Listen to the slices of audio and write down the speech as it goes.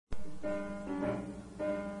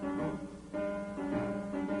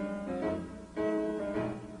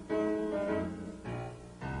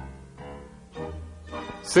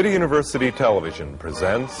City University Television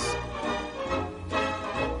presents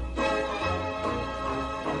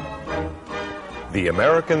the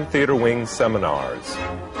American Theater Wing Seminars.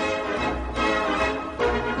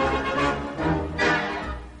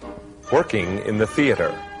 Working in the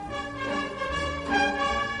Theater.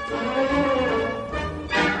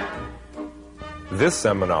 This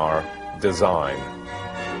seminar, Design.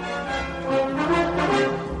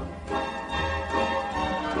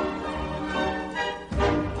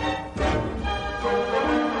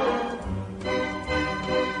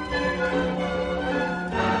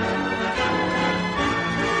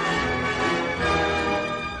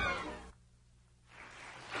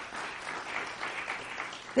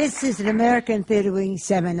 This is an American Theater Wing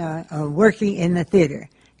seminar on working in the theater.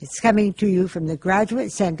 It's coming to you from the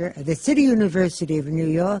Graduate Center of the City University of New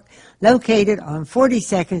York, located on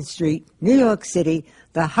 42nd Street, New York City,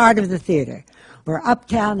 the heart of the theater, where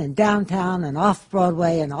uptown and downtown and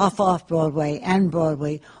off-Broadway and off-Broadway and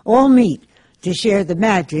Broadway all meet to share the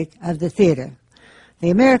magic of the theater. The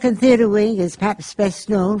American Theater Wing is perhaps best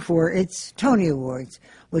known for its Tony Awards,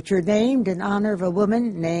 which are named in honor of a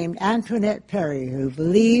woman named Antoinette Perry, who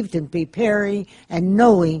believed in preparing and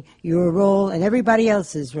knowing your role and everybody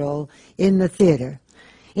else's role in the theater.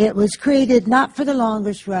 It was created not for the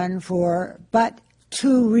longest run but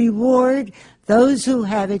to reward those who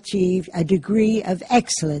have achieved a degree of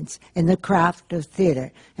excellence in the craft of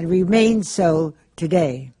theater, and remains so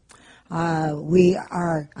today. We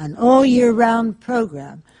are an all-year-round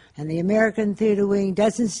program, and the American Theater Wing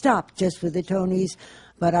doesn't stop just with the Tonys,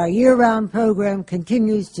 but our year-round program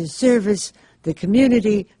continues to service the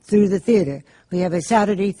community through the theater. We have a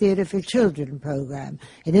Saturday Theater for Children program,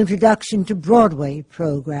 an Introduction to Broadway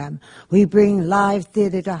program. We bring live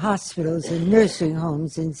theater to hospitals and nursing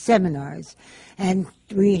homes and seminars. And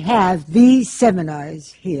we have these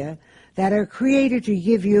seminars here that are created to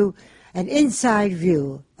give you an inside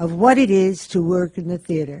view of what it is to work in the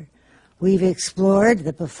theater. We've explored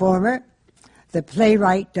the performer, the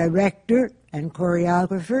playwright, director, and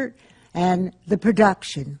choreographer, and the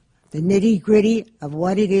production, the nitty-gritty of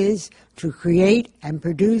what it is to create and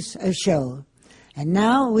produce a show. And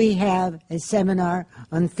now we have a seminar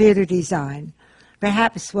on theater design,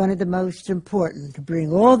 perhaps one of the most important, to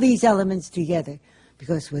bring all these elements together,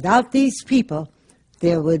 because without these people,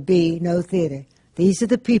 there would be no theater. These are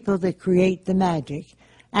the people that create the magic.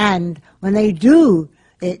 And when they do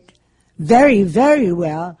it very, very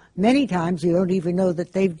well, many times you don't even know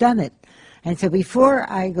that they've done it. And so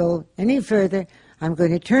before I go any further, I'm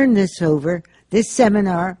going to turn this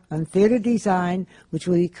seminar on theater design, which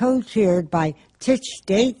will be co-chaired by Tish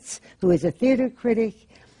Dates, who is a theater critic,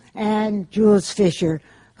 and Jules Fisher,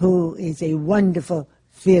 who is a wonderful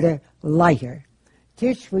theater lighter.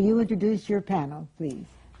 Tish, will you introduce your panel, please?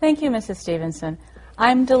 Thank you, Mrs. Stevenson.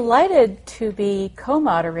 I'm delighted to be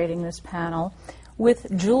co-moderating this panel with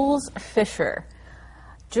Jules Fisher.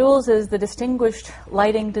 Jules is the distinguished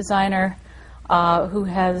lighting designer who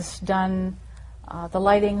has done the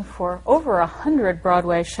lighting for over 100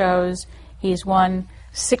 Broadway shows. He's won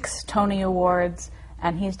 6 Tony Awards,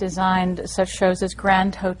 and he's designed such shows as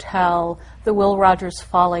Grand Hotel, The Will Rogers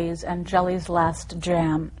Follies, and Jelly's Last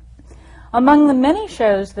Jam. Among the many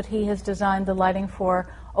shows that he has designed the lighting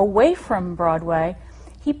for away from Broadway,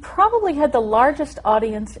 he probably had the largest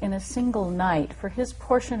audience in a single night for his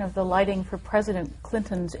portion of the lighting for President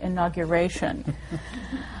Clinton's inauguration.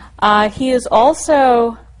 He is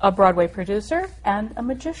also a Broadway producer and a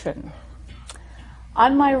magician.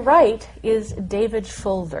 On my right is David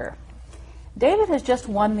Schulder. David has just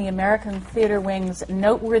won the American Theater Wing's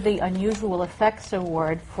Noteworthy Unusual Effects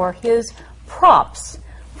Award for his props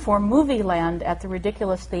for Movieland at the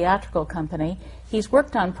Ridiculous Theatrical Company. He's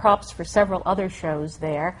worked on props for several other shows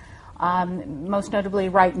there. Most notably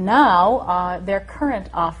right now, their current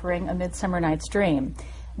offering, A Midsummer Night's Dream.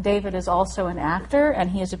 David is also an actor, and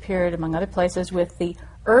he has appeared, among other places, with the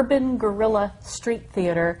Urban Guerrilla Street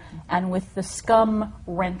Theater and with the Scum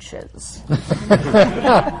Wrenches.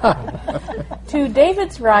 To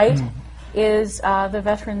David's right is the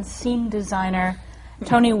veteran scene designer,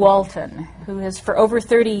 Tony Walton, who has for over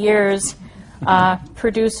 30 years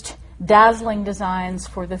produced dazzling designs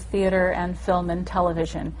for the theater and film and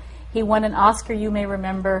television. He won an Oscar, you may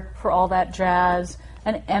remember, for All That Jazz,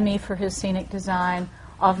 an Emmy for his scenic design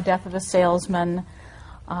of Death of a Salesman.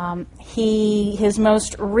 His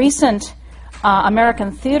most recent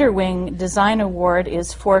American Theater Wing Design Award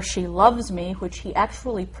is for She Loves Me, which he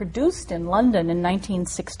actually produced in London in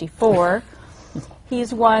 1964.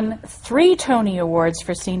 He's won 3 Tony Awards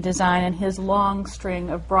for scene design, and his long string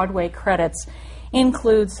of Broadway credits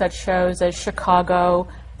includes such shows as Chicago,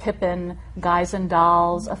 Pippin, Guys and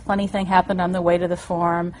Dolls, A Funny Thing Happened on the Way to the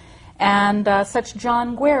Farm, and such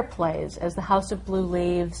John Guare plays as The House of Blue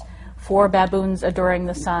Leaves, Four Baboons Adoring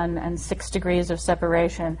the Sun, and 6 Degrees of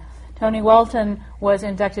Separation. Tony Walton was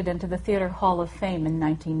inducted into the Theatre Hall of Fame in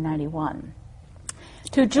 1991.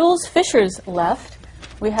 To Jules Fisher's left,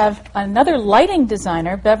 we have another lighting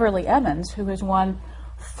designer, Beverly Emmons, who has won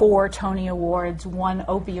 4 Tony Awards, 1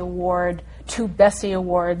 Obie Award, 2 Bessie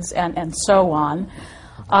Awards, and so on.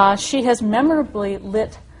 She has memorably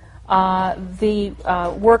lit the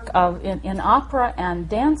work of in opera and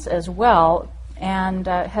dance as well, and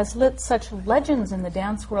has lit such legends in the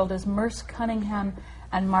dance world as Merce Cunningham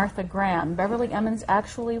and Martha Graham. Beverly Emmons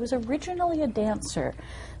actually was originally a dancer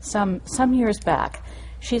some years back.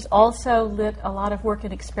 She's also lit a lot of work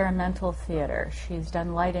in experimental theater. She's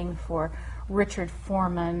done lighting for Richard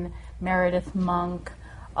Foreman, Meredith Monk,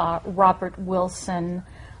 Robert Wilson,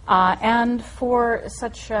 and for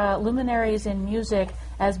such luminaries in music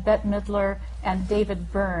as Bette Midler and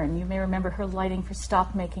David Byrne. You may remember her lighting for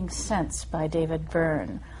Stop Making Sense by David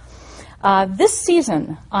Byrne. This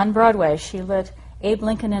season on Broadway, she lit Abe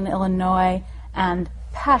Lincoln in Illinois and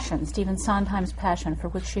Passion, Stephen Sondheim's Passion, for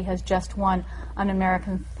which she has just won an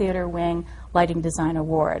American Theatre Wing Lighting Design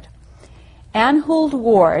Award. Anne Hould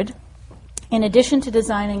Ward, in addition to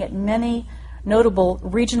designing at many notable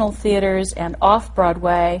regional theaters and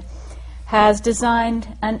off-Broadway, has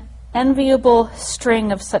designed an enviable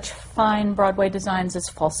string of such fine Broadway designs as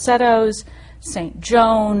Falsettos, St.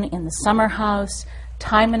 Joan, In the Summer House,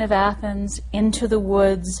 Timon of Athens, Into the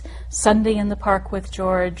Woods, Sunday in the Park with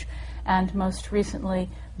George, and most recently,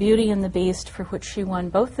 Beauty and the Beast, for which she won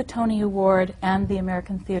both the Tony Award and the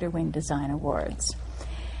American Theatre Wing Design Awards.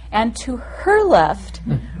 And to her left,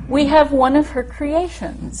 we have one of her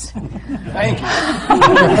creations. Thank you.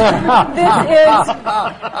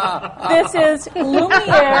 This is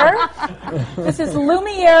Lumiere. This is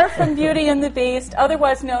Lumiere from Beauty and the Beast,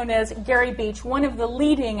 otherwise known as Gary Beach, one of the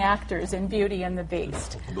leading actors in Beauty and the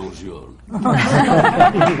Beast. Bonjour.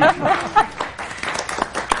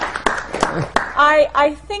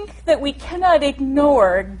 I think that we cannot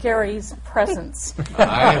ignore Gary's presence.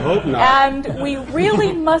 I hope not. And we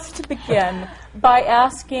really must begin by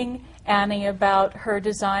asking Annie about her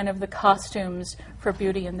design of the costumes for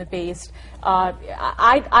Beauty and the Beast.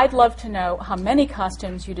 I'd love to know how many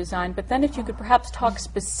costumes you designed, but then if you could perhaps talk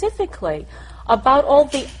specifically about all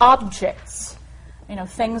the objects, you know,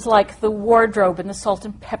 things like the wardrobe and the salt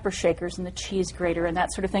and pepper shakers and the cheese grater and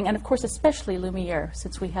that sort of thing, and of course especially Lumiere,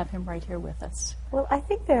 since we have him right here with us. Well, I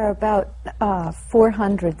think there are about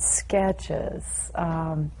 400 sketches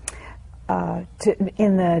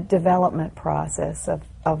in the development process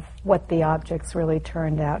of what the objects really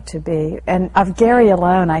turned out to be. And of Gary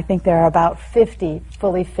alone, I think there are about 50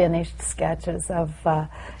 fully finished sketches of,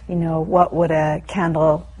 you know, what would a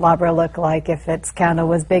candelabra look like if its candle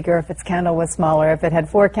was bigger, if its candle was smaller, if it had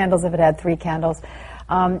 4 candles, if it had 3 candles.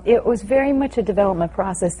 It was very much a development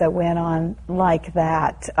process that went on like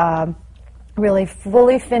that. Really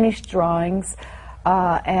fully finished drawings,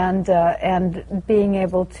 and being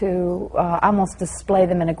able to almost display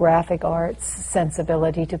them in a graphic arts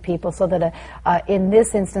sensibility to people, so that in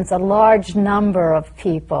this instance a large number of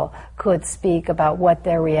people could speak about what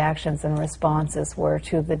their reactions and responses were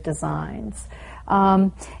to the designs.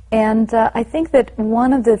 And I think that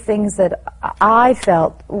one of the things that I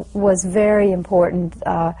felt was very important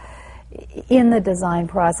in the design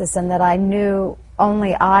process, and that I knew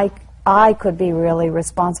only I could be really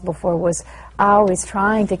responsible for, was always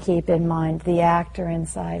trying to keep in mind the actor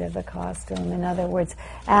inside of the costume. In other words,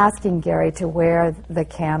 asking Gary to wear the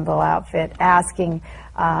candle outfit, asking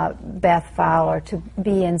Beth Fowler to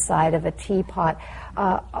be inside of a teapot.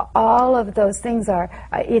 All of those things are,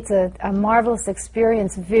 it's a marvelous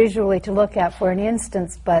experience visually to look at for an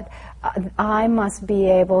instance, but I must be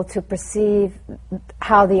able to perceive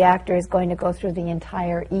how the actor is going to go through the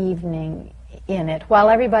entire evening in it. While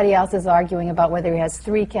everybody else is arguing about whether he has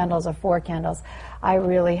 3 candles or 4 candles, I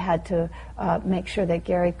really had to make sure that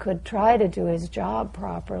Gary could try to do his job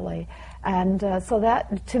properly. And so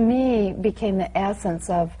that, to me, became the essence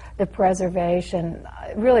of the preservation,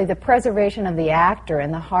 really the preservation of the actor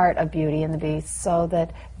in the heart of Beauty and the Beast, so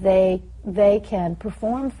that they can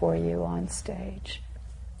perform for you on stage.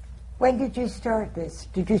 When did you start this?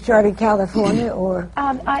 Did you start in California, or?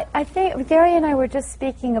 I think Gary and I were just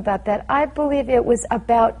speaking about that. I believe it was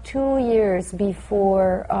about 2 years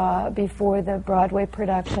before the Broadway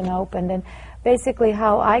production opened, and basically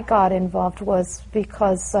how I got involved was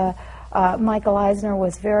because Michael Eisner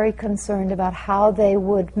was very concerned about how they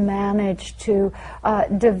would manage to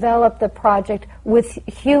develop the project with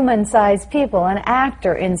human-sized people, an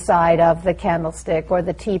actor inside of the candlestick or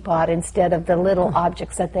the teapot instead of the little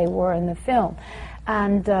objects that they were in the film.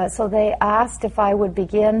 And so they asked if I would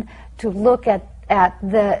begin to look at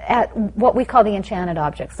what we call the enchanted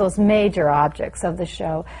objects, those major objects of the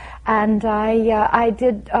show. And I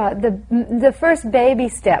did the first baby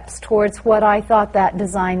steps towards what I thought that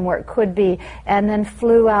design work could be, and then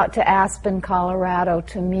flew out to Aspen, Colorado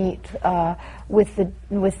to meet with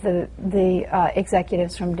the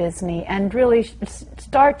executives from Disney and really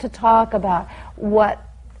start to talk about what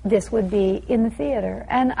this would be in the theater.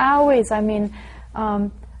 And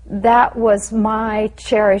that was my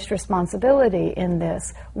cherished responsibility in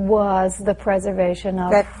this, was the preservation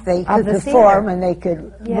of that they could the perform theater. and they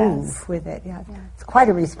could Yes. move with it. Yeah. It's quite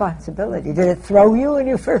a responsibility. Did it throw you when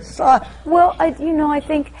you first saw it? Well, I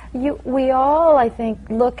think we all,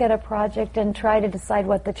 look at a project and try to decide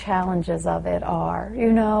what the challenges of it are,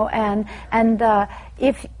 and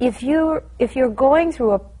if you're going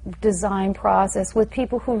through a design process with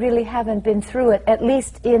people who really haven't been through it, at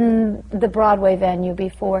least in the Broadway venue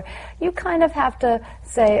before, you kind of have to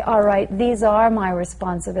say, all right, these are my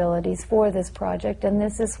responsibilities for this project, and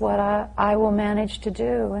this is what I will manage to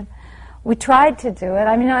do. And we tried to do it.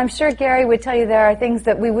 I'm sure Gary would tell you there are things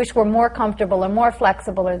that we wish were more comfortable or more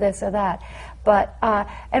flexible or this or that. But,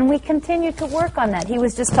 and we continue to work on that. He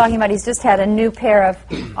was just talking about he's just had a new pair of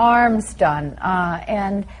arms done,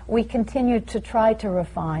 and we continue to try to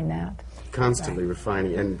refine that. Constantly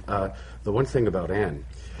refining. And the one thing about Anne,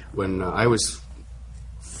 when I was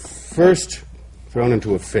first thrown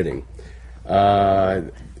into a fitting,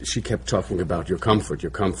 she kept talking about your comfort,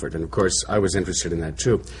 and of course I was interested in that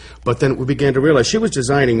too. But then we began to realize she was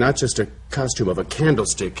designing not just a costume of a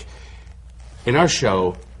candlestick. In our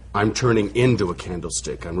show, I'm turning into a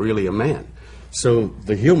candlestick. I'm really a man. So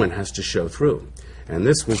the human has to show through. And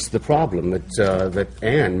this was the problem that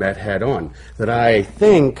Anne met head on, that I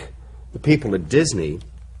think the people at Disney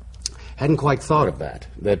hadn't quite thought of that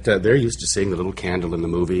they're used to seeing the little candle in the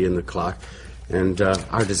movie and the clock. And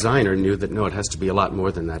our designer knew that, no, it has to be a lot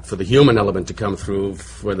more than that for the human element to come through,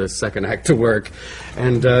 for the second act to work.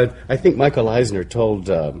 And I think Michael Eisner told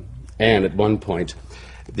Anne at one point,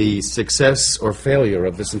 the success or failure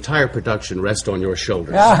of this entire production rests on your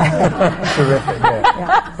shoulders. Terrific.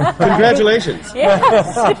 Yeah. Congratulations.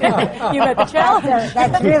 Yes. You met the challenge.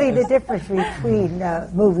 That's really the difference between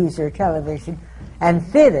movies or television and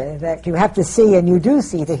theater, that you have to see, and you do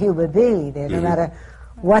see the human being there, no matter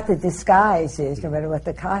what the disguise is, no matter what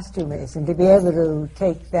the costume is. And to be able to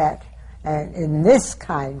take that in this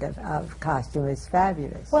kind of costume is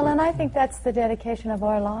fabulous. Well, and I think that's the dedication of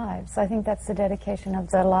our lives. I think that's the dedication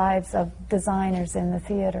of the lives of designers in the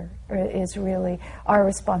theater, is really our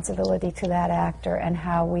responsibility to that actor and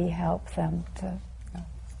how we help them to...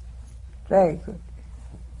 Very good.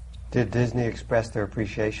 Did Disney express their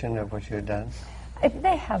appreciation of what you had done?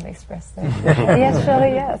 They have expressed their yes,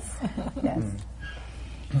 Shirley, yes. Yes.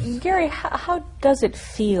 Gary, how does it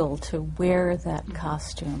feel to wear that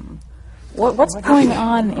costume? What's going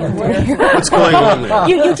on in there? What's going on there?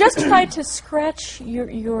 You just tried to scratch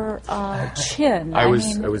your chin. I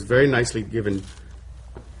was very nicely given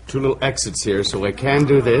two little exits here, so I can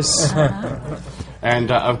do this. And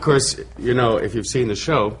of course, if you've seen the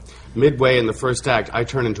show, midway in the first act, I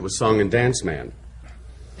turn into a song and dance man,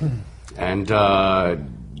 and I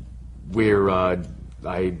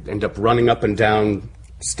end up running up and down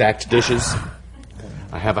stacked dishes.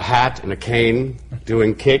 I have a hat and a cane,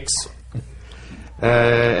 doing kicks.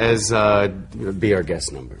 As be our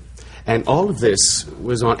guest number. And all of this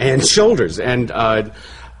was on Anne's shoulders. And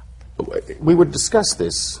we would discuss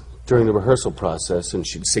this during the rehearsal process, and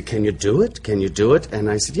she'd say, "Can you do it? Can you do it?"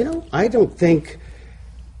 And I said, I don't think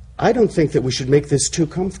that we should make this too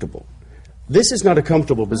comfortable. This is not a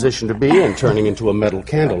comfortable position to be in, turning into a metal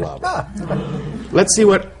candelabra. Let's see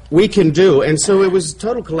what we can do. And so it was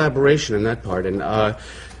total collaboration in that part. And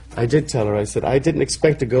I did tell her, I said, I didn't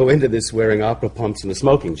expect to go into this wearing opera pumps and a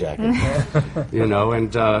smoking jacket.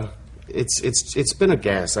 And it's been a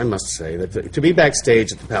gas, I must say, that to be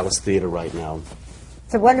backstage at the Palace Theater right now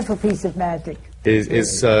It's a wonderful piece of magic.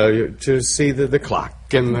 is to see the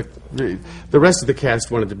clock. And the rest of the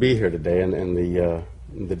cast wanted to be here today, and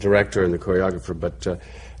the director and the choreographer, but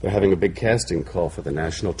they're having a big casting call for the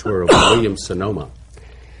national tour of Williams-Sonoma.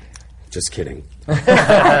 Just kidding.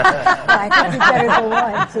 I think you better go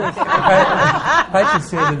on, Tish. I should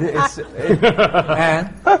say that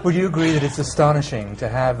Anne, would you agree that it's astonishing to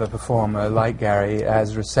have a performer like Gary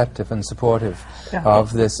as receptive and supportive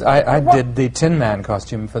of this? I did the Tin Man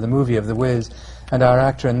costume for the movie of The Wiz, and our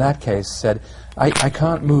actor in that case said, I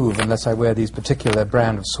can't move unless I wear these particular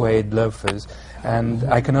brand of suede loafers, and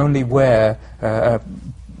I can only wear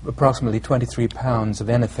approximately 23 pounds of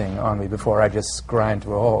anything on me before I just grind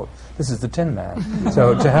to a halt. This is the Tin Man.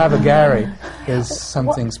 So to have a Gary is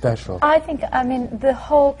something special. I think, I mean, the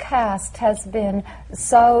whole cast has been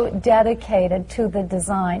so dedicated to the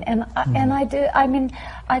design, and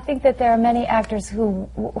I think that there are many actors who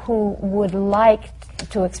would like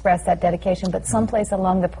to express that dedication, but someplace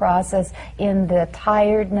along the process, in the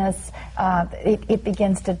tiredness, it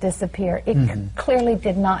begins to disappear. It clearly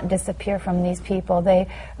did not disappear from these people. They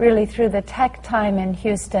really, through the tech time in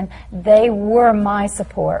Houston, they were my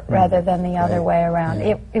support rather than the other way around.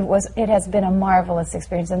 Yeah. It has been a marvelous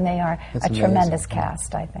experience, and they are That's a amazing. tremendous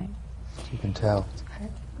cast, I think. You can tell.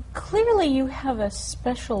 Clearly, you have a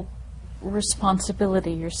special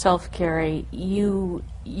responsibility yourself, Gary.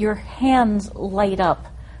 Your hands light up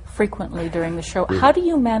frequently during the show. How do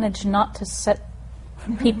you manage not to set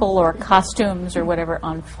people or costumes or whatever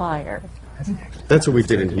on fire? That's what we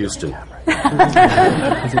did in Houston.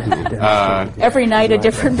 Every night a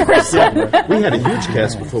different person. We had a huge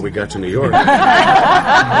cast before we got to New York.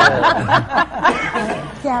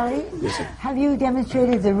 Gary, have you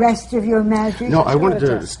demonstrated the rest of your magic? No, I wanted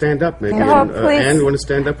to stand up, maybe. Oh, And, please. Anne, you want to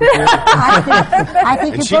stand up with me? I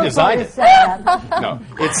think And you she both designed ought to it. stand up. No,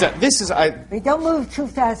 it's this is But don't move too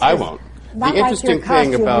fast. I won't. Not The like interesting your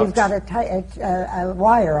costume, thing about you've got a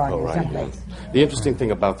wire on you right. someplace. The interesting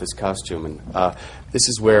thing about this costume, and this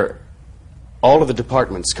is where all of the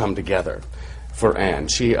departments come together for Anne.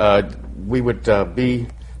 We would be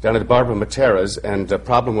down at Barbara Matera's, and a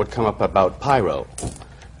problem would come up about pyro.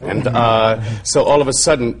 And so all of a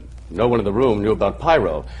sudden, no one in the room knew about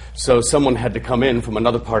pyro. So someone had to come in from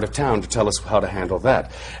another part of town to tell us how to handle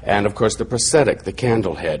that. And of course, the prosthetic, the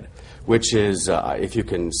candle head, which is, if you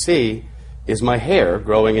can see, is my hair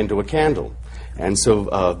growing into a candle. And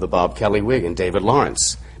so the Bob Kelly wig and David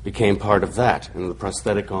Lawrence became part of that, and the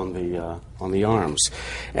prosthetic on the arms.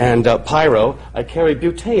 And pyro, I carry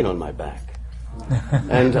butane on my back.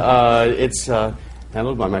 And it's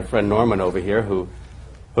handled by my friend Norman over here, who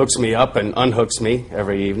hooks me up and unhooks me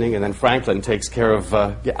every evening, and then Franklin takes care of...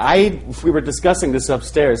 we were discussing this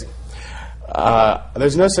upstairs.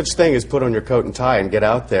 There's no such thing as put on your coat and tie and get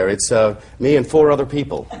out there. It's me and 4 other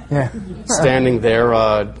people standing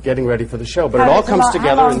there getting ready for the show. But it all comes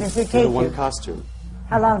together in one costume.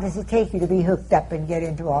 How long does it take you to be hooked up and get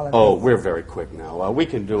into all of Oh, this? we're very quick now. We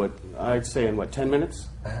can do it, I'd say, in, 10 minutes?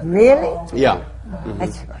 Really? Yeah.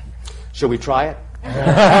 That's, Shall we try it?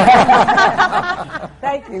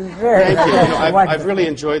 thank you very Thank you. much. I've really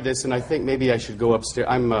enjoyed this, and I think maybe I should go upstairs.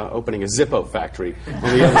 I'm opening a Zippo factory on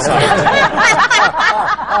the other side.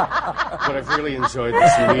 But I've really enjoyed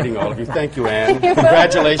this and meeting all of you. Thank you, Anne.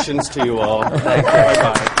 Congratulations to you all.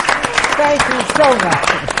 Bye-bye. Thank you so much.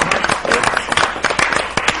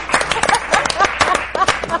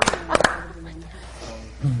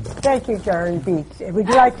 Thank you, Gary Beach. Would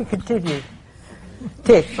you like to continue?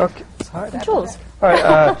 Tish. Okay. Jules. All right.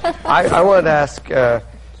 I wanted to ask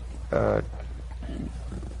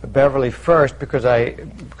Beverly first, because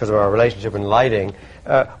of our relationship in lighting.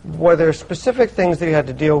 Were there specific things that you had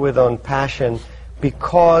to deal with on Passion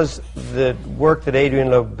because the work that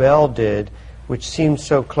Adrian Lobel did, which seems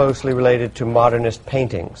so closely related to modernist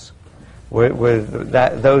paintings, with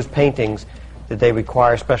those paintings, did they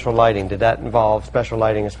require special lighting? Did that involve special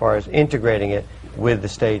lighting as far as integrating it with the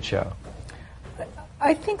stage show?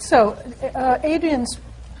 I think so. Adrian's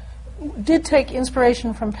did take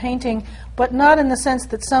inspiration from painting, but not in the sense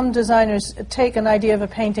that some designers take an idea of a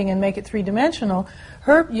painting and make it three-dimensional.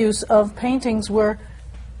 Her use of paintings were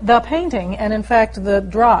the painting, and in fact the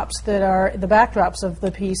drops that are the backdrops of the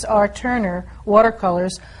piece are Turner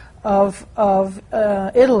watercolors of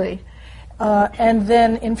Italy. And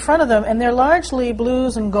then in front of them, and they're largely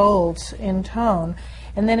blues and golds in tone,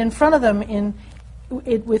 and then in front of them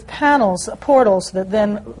with panels, portals that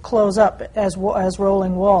then close up as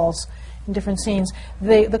rolling walls in different scenes.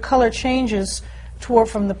 The color changes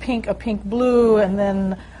from the pink, a pink blue, and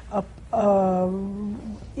then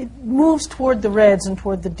it moves toward the reds and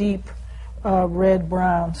toward the deep red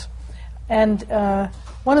browns. And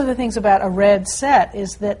one of the things about a red set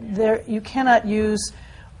is that you cannot use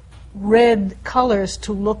red colors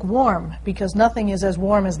to look warm, because nothing is as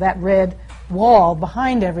warm as that red wall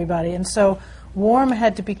behind everybody. And so warm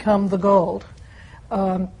had to become the gold.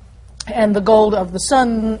 and the gold of the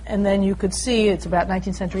sun, and then you could see, it's about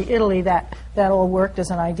 19th century Italy, that all worked as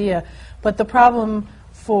an idea. But the problem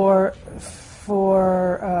for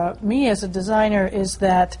me as a designer is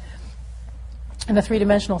that in a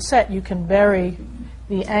three-dimensional set you can bury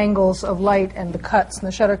the angles of light and the cuts and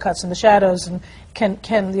the shutter cuts and the shadows, and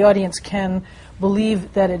the audience can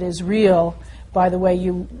believe that it is real by the way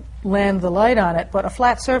you land the light on it. But a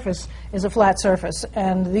flat surface is a flat surface,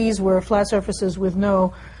 and these were flat surfaces with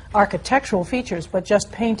no architectural features, but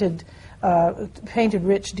just painted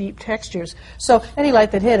rich, deep textures. So any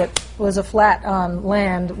light that hit it was a flat on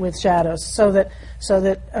land with shadows. So that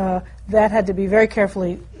that had to be very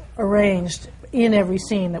carefully arranged in every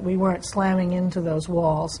scene, that we weren't slamming into those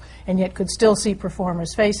walls, and yet could still see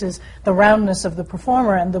performers' faces. The roundness of the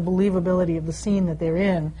performer and the believability of the scene that they're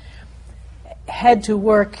in had to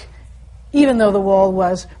work, even though the wall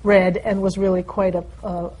was red and was really quite a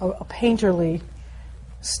painterly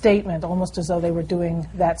statement, almost as though they were doing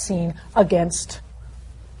that scene against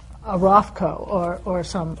a Rothko or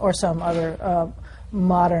some other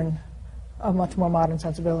much more modern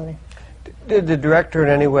sensibility. Did the director in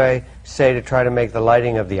any way say to try to make the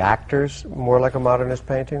lighting of the actors more like a modernist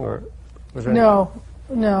painting, or was there No.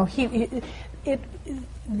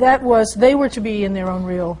 They were to be in their own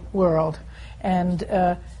real world, and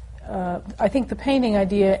I think the painting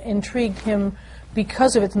idea intrigued him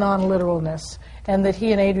because of its non-literalness, and that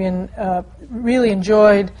he and Adrian really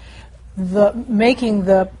enjoyed making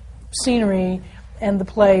the scenery and the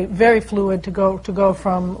play very fluid, to go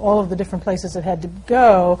from all of the different places it had to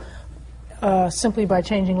go, simply by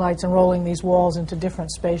changing lights and rolling these walls into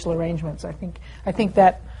different spatial arrangements. I think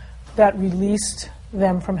that released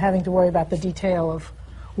them from having to worry about the detail of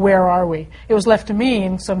where are we. It was left to me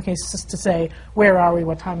in some cases to say, where are we,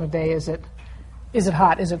 what time of day is it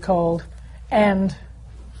hot, is it cold, and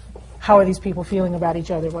how are these people feeling about each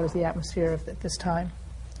other, what is the atmosphere at this time.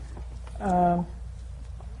 And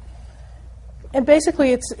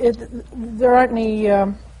basically there aren't any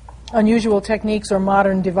unusual techniques or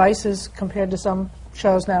modern devices compared to some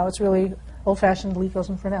shows now. It's really old-fashioned Likos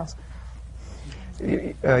and Fresnels.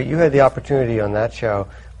 You had the opportunity on that show,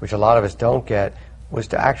 which a lot of us don't get, was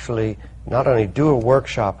to actually not only do a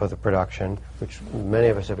workshop of the production, which many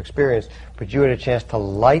of us have experienced, but you had a chance to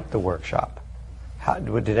light the workshop.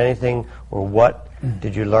 Did anything, or what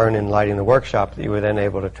did you learn in lighting the workshop that you were then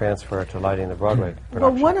able to transfer to lighting the Broadway production?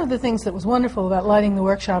 Well, one of the things that was wonderful about lighting the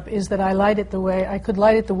workshop is that I could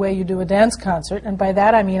light it the way you do a dance concert, and by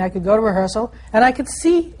that I mean I could go to rehearsal and I could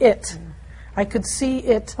see it. I could see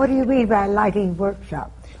it. What do you mean by lighting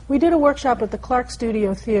workshop? We did a workshop at the Clark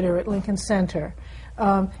Studio Theater at Lincoln Center,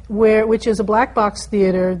 which is a black box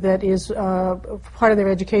theater that is part of their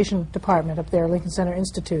education department up there, Lincoln Center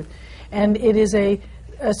Institute. And it is a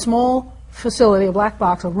small facility, a black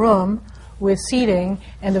box, a room with seating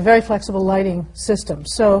and a very flexible lighting system.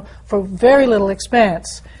 So for very little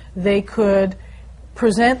expense, they could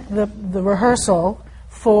present the rehearsal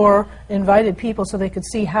for invited people so they could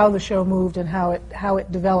see how the show moved and how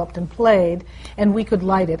it developed and played, and we could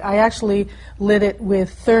light it. I actually lit it with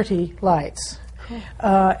 30 lights.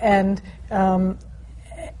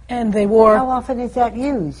 And they wore... How often is that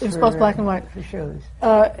used? It's both black and white. For shows?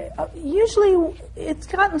 Usually it's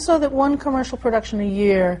gotten so that one commercial production a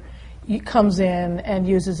year comes in and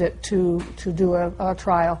uses it to do a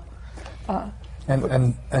trial.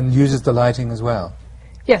 And uses the lighting as well?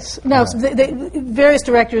 Yes. Now, various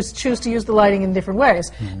directors choose to use the lighting in different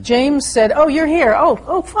ways. James said, "Oh, you're here.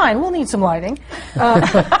 Oh, fine. We'll need some lighting."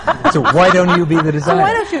 So why don't you be the designer?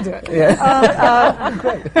 Why don't you do it? Yeah.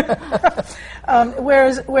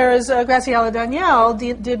 Whereas Graciela Danielle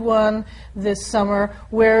did one this summer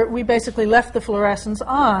where we basically left the fluorescents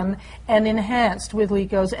on and enhanced with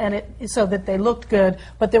Likos, and so that they looked good,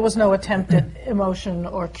 but there was no attempt at emotion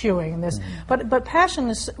or cueing in this. But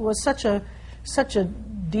Passion was such a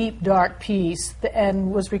deep, dark piece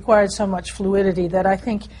and required so much fluidity that I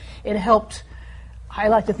think it helped. I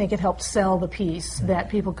like to think it helped sell the piece, that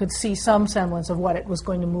people could see some semblance of what it was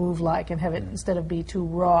going to move like and have it instead of be too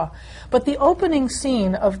raw. But the opening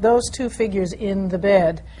scene of those two figures in the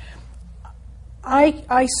bed,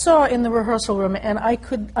 I saw in the rehearsal room, and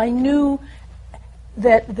I knew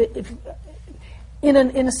that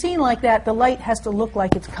in a scene like that, the light has to look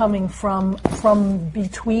like it's coming from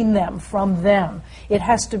between them, from them. It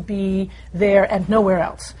has to be there and nowhere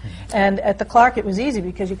else. And at the Clark, it was easy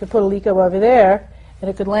because you could put a Liko over there, and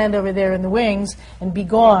it could land over there in the wings and be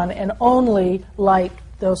gone, and only light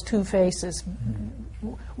those two faces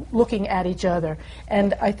looking at each other.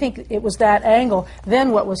 And I think it was that angle.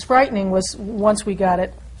 Then what was frightening was once we got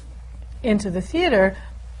it into the theater,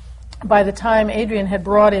 by the time Adrian had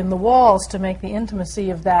brought in the walls to make the intimacy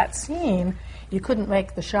of that scene, you couldn't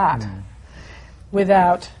make the shot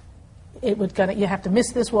without you have to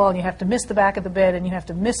miss this wall, and you have to miss the back of the bed, and you have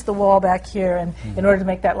to miss the wall back here, and in order to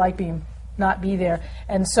make that light beam not be there.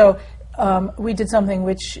 And so we did something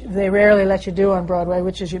which they rarely let you do on Broadway,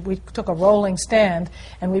 which is we took a rolling stand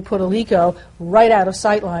and we put Alico right out of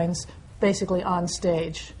sight lines, basically on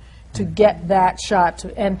stage, to get that shot.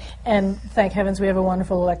 And thank heavens we have a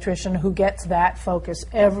wonderful electrician who gets that focus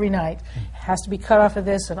every night. Has to be cut off of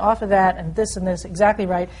this and off of that and this exactly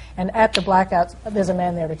right. And at the blackouts, there's a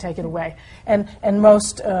man there to take it away. And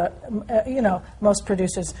most most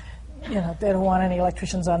producers, they don't want any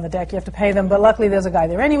electricians on the deck. You have to pay them, but luckily there's a guy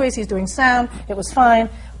there anyways. He's doing sound. It was fine,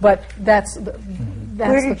 but that's the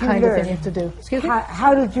kind of thing you have to do. Excuse me?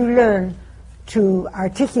 How did you learn to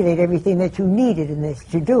articulate everything that you needed in this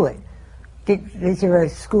to do it? Is there a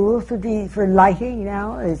school for lighting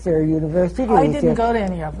now? Is there a university? I didn't go to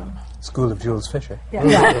any of them. School of Jules Fisher. Yeah.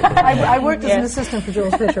 I worked as an assistant for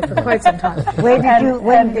Jules Fisher for quite some time.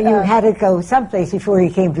 When you had to go someplace before you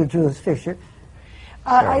came to Jules Fisher?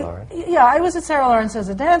 I was at Sarah Lawrence as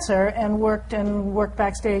a dancer and worked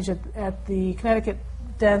backstage at the Connecticut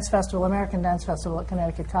Dance Festival, American Dance Festival at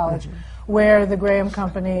Connecticut College, where the Graham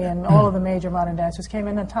Company and all of the major modern dancers came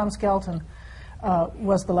in, and Tom Skelton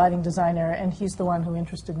was the lighting designer, and he's the one who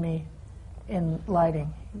interested me in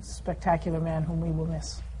lighting. He's a spectacular man whom we will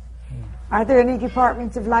miss. Are there any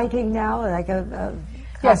departments of lighting now, like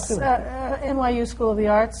Yes, NYU School of the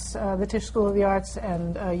Arts, the Tisch School of the Arts,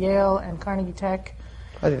 and Yale and Carnegie Tech.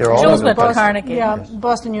 I think they're all Jules over went the to place. Carnegie. Yeah,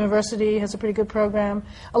 Boston University has a pretty good program.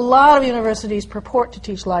 A lot of universities purport to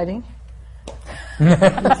teach lighting.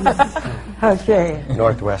 Okay.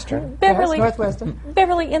 Northwestern. Beverly, Yes, Northwestern.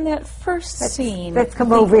 Beverly, in that first scene, Let's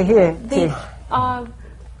come over here.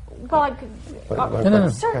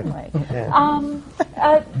 certainly.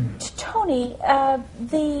 Tony,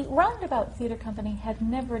 the Roundabout Theater Company had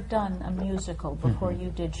never done a musical before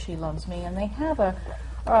you did She Loves Me, and they have a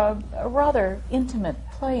rather intimate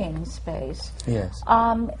playing space. Yes.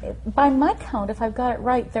 By my count, if I've got it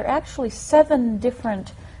right, there are actually 7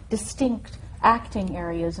 different distinct acting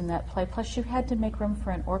areas in that play, plus you had to make room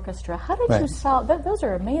for an orchestra. How did you solve those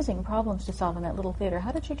are amazing problems to solve in that little theater.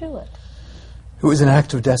 How did you do it? It was an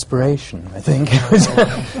act of desperation, I think.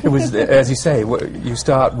 It was, as you say, you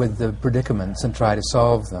start with the predicaments and try to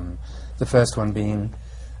solve them. The first one being,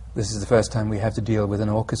 this is the first time we have to deal with an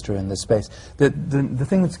orchestra in this space. The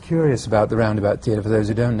thing that's curious about the Roundabout Theatre, for those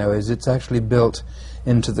who don't know, is it's actually built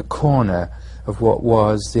into the corner of what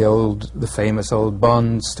was the famous old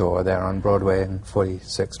Bond store there on Broadway and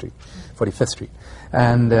 45th Street.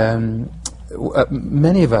 And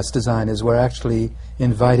many of us designers were actually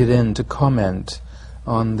invited in to comment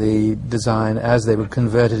on the design as they were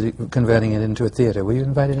converting it into a theatre. Were you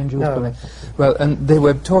invited in, Jules? No. Well, and they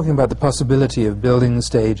were talking about the possibility of building the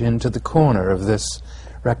stage into the corner of this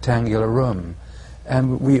rectangular room.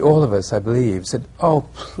 And we, all of us, I believe, said, "Oh,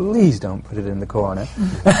 please don't put it in the corner."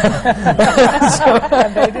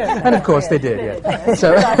 And of course they did, yeah.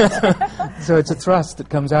 So it's a thrust that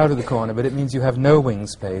comes out of the corner, but it means you have no wing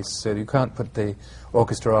space, so you can't put the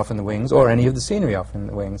orchestra off in the wings, or any of the scenery off in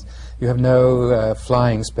the wings. You have no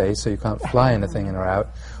flying space, so you can't fly anything in or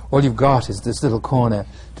out. All you've got is this little corner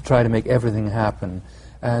to try to make everything happen.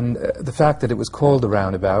 And the fact that it was called the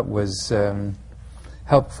Roundabout was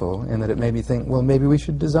helpful in that it made me think, well, maybe we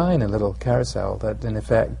should design a little carousel that, in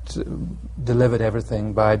effect, delivered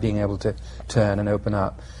everything by being able to turn and open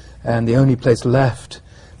up. And the only place left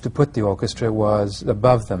to put the orchestra was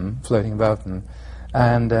above them, floating above them.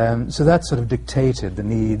 And so that sort of dictated the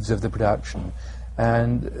needs of the production.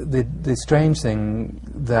 And the strange thing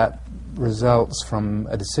that results from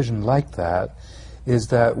a decision like that is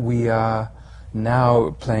that we are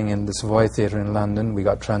now playing in the Savoy Theatre in London. We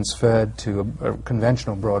got transferred to a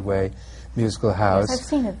conventional Broadway musical house, Yes, I've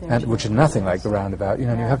seen it there. which is nothing like the Roundabout. You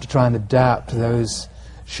know, you have to try and adapt those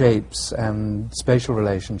shapes and spatial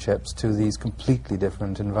relationships to these completely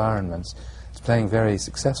different environments. It's playing very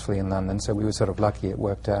successfully in London, so we were sort of lucky it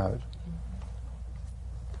worked out.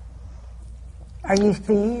 Are you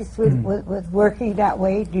pleased with working that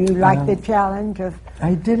way? Do you like the challenge of...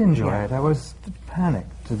 I did enjoy it. I was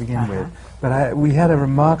panicked to begin with. But we had a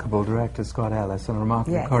remarkable director, Scott Ellis, and a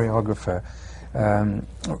remarkable choreographer,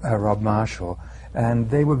 Rob Marshall. And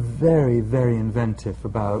they were very, very inventive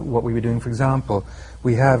about what we were doing. For example,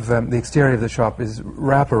 we have the exterior of the shop is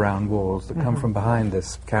wraparound walls that come from behind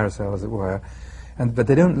this carousel, as it were. But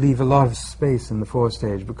they don't leave a lot of space in the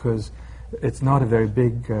forestage because it's not a very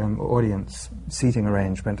big audience seating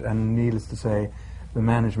arrangement, and needless to say, the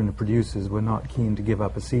management of producers were not keen to give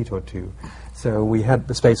up a seat or two. So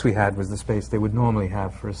the space we had was the space they would normally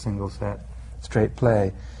have for a single set straight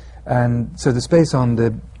play. And so the space on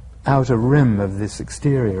the outer rim of this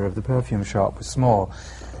exterior of the perfume shop was small.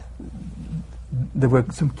 There were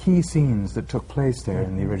some key scenes that took place there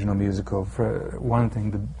in the original musical. For one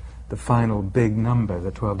thing, the final big number,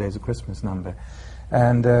 the 12 Days of Christmas number.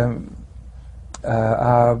 And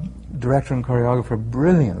our director and choreographer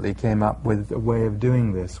brilliantly came up with a way of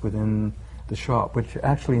doing this within the shop, which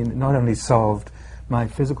actually not only solved my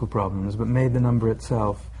physical problems, but made the number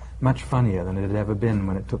itself much funnier than it had ever been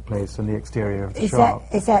when it took place on the exterior of the shop.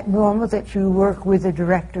 Is that normal that you work with a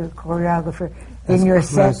director, choreographer in your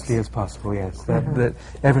sets? As closely as possible, yes. That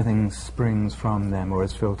everything springs from them or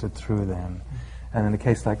is filtered through them. And in a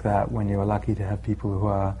case like that, when you're lucky to have people who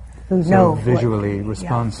are visually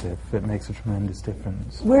responsive, it makes a tremendous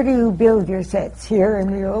difference. Where do you build your sets? Here in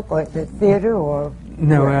New York, or at the theater, or?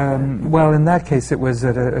 No, well, in that case, it was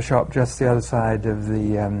at a shop just the other side of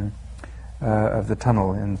the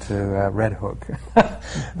tunnel into Red Hook.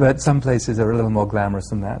 But some places are a little more glamorous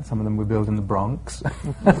than that. Some of them were built in the Bronx,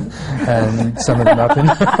 and some of them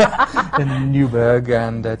up in Newburgh.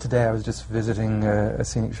 And today I was just visiting a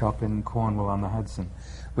scenic shop in Cornwall on the Hudson,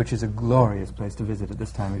 which is a glorious place to visit at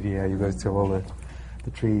this time of year. You go through all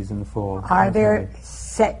the trees in the fall. Are there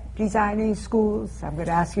set designing schools? I'm going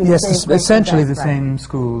to ask you yes, the same essentially the same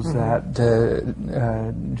schools that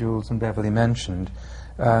Jules and Beverly mentioned.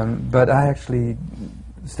 But I actually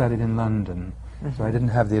studied in London, so I didn't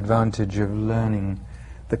have the advantage of learning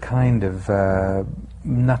the kind of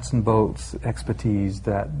nuts and bolts expertise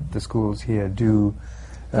that the schools here do.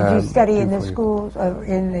 Did you study in the schools or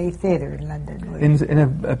in the theatre in London?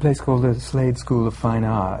 In a place called the Slade School of Fine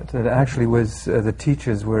Art. That actually was, the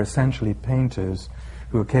teachers were essentially painters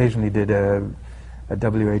who occasionally did a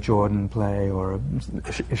W.H. Auden play or a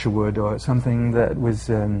Isherwood or something that was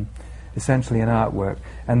essentially an artwork.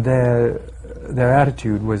 And their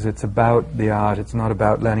attitude was, it's about the art, it's not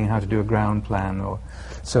about learning how to do a ground plan.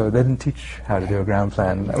 So they didn't teach how to do a ground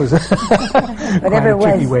plan. That was quite a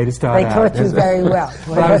tricky way to start out. They taught you very well.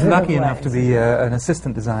 Well, I was lucky enough to be an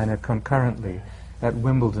assistant designer concurrently at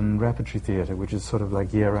Wimbledon Repertory Theatre, which is sort of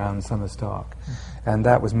like year-round summer stock. And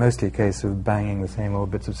that was mostly a case of banging the same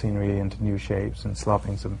old bits of scenery into new shapes and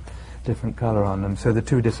slopping some different colour on them. So the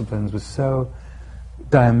two disciplines were so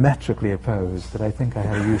diametrically opposed that I think I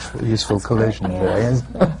had a useful collision there.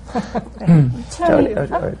 Tony,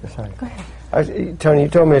 sorry. Go ahead. Tony, you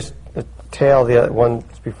told me a tale the other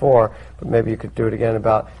once before, but maybe you could do it again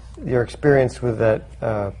about your experience with that.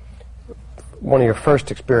 One of your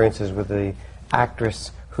first experiences with the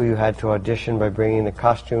actress who you had to audition by bringing the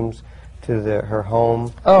costumes to her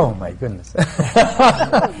home. Oh my goodness!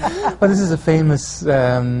 Well, this is a famous.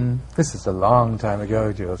 This is a long time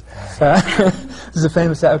ago, Jules. This is a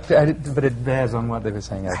famous, but it bears on what they were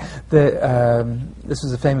saying. This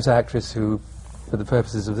was a famous actress who, for the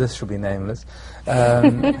purposes of this, shall be nameless.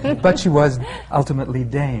 But she was ultimately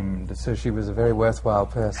damed, so she was a very worthwhile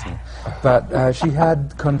person. But she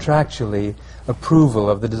had contractually approval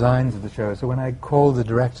of the designs of the show. So when I called the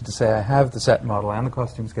director to say I have the set model and the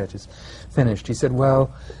costume sketches finished, he said,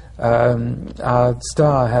 well, our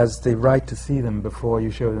star has the right to see them before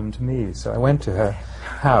you show them to me. So I went to her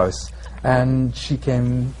house, and she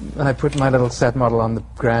came, and I put my little set model on the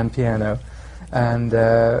grand piano, and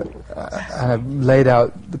I laid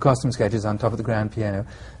out the costume sketches on top of the grand piano,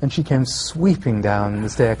 and she came sweeping down the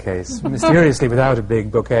staircase, mysteriously without a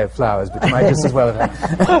big bouquet of flowers, but she might just as well have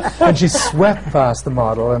had. And she swept past the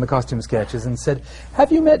model and the costume sketches and said, "Have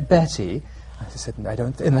you met Betty?" I said, "I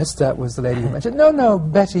don't, unless that was the lady you mentioned." "No,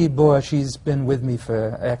 Betty Boer, she's been with me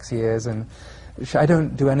for X years, and I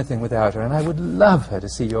don't do anything without her, and I would love her to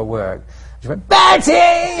see your work." She went,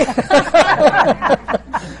 "Betty!"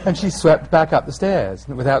 And she swept back up the stairs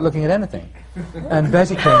without looking at anything. And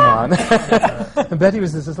Betty came on. And Betty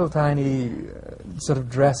was this little tiny sort of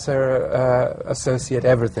dresser, associate,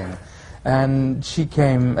 everything. And she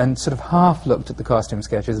came and sort of half looked at the costume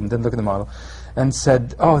sketches and didn't look at the model and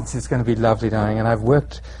said, "Oh, this is going to be lovely, darling. And I've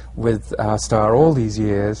worked with our star all these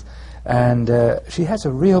years. And she has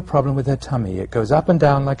a real problem with her tummy. It goes up and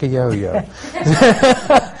down like a yo-yo."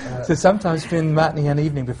 So sometimes between matinee and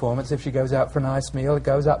evening performance, if she goes out for a nice meal, it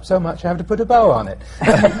goes up so much I have to put a bow on it.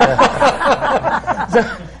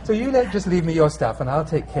 So you just leave me your stuff and I'll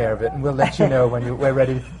take care of it, and we'll let you know when we're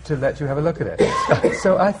ready to let you have a look at it.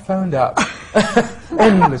 So I phoned up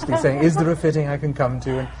endlessly saying, "Is there a fitting I can come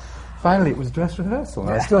to?" And finally it was dress rehearsal,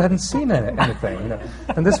 and I still hadn't seen anything. You know.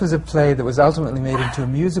 And this was a play that was ultimately made into a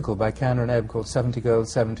musical by Cameron Ebb called 70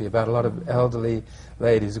 Girls, 70, about a lot of elderly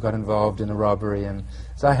ladies who got involved in a robbery, and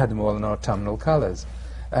so I had them all in autumnal colours.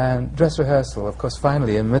 And dress rehearsal, of course,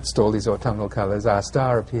 finally, amidst all these autumnal colours, our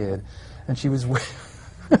star appeared, and she was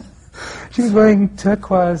she was wearing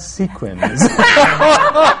turquoise sequins.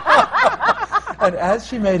 And as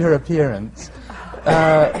she made her appearance,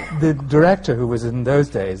 the director, who was in those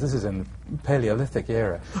days, this is in the Paleolithic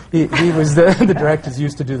era, he was the directors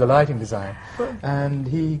used to do the lighting design, and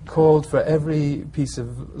he called for every piece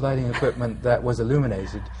of lighting equipment that was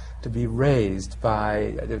illuminated to be raised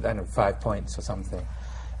by, I don't know, 5 points or something.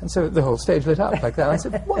 And so the whole stage lit up like that. And I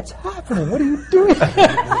said, "What's happening? What are you doing?"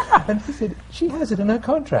 And he said, "She has it in her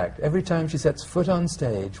contract. Every time she sets foot on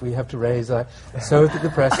stage, we have to raise so that the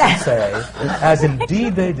press can say, as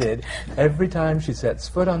indeed they did, every time she sets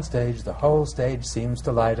foot on stage, the whole stage seems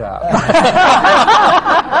to light up."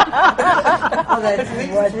 Oh, that's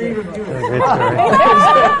wonderful.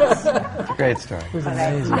 It's a great story. It was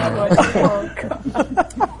amazing.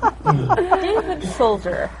 David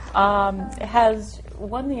Solder has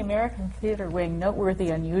won the American Theatre Wing Noteworthy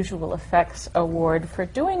Unusual Effects Award for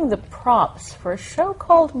doing the props for a show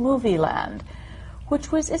called Movieland,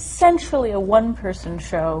 which was essentially a one-person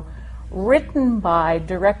show written by,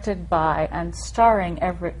 directed by, and starring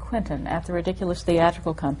Everett Quinton at the Ridiculous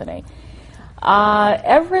Theatrical Company.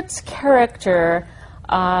 Everett's character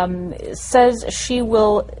says she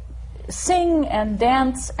will sing and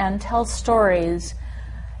dance and tell stories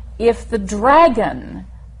if the dragon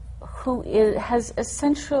who has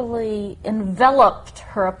essentially enveloped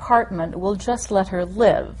her apartment will just let her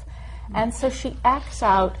live. And so she acts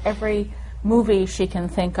out every movie she can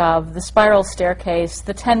think of: The Spiral Staircase,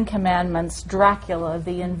 The Ten Commandments, Dracula,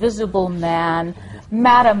 The Invisible Man,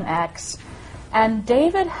 Madam X. And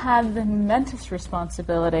David had the momentous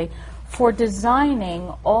responsibility for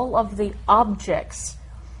designing all of the objects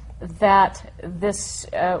that this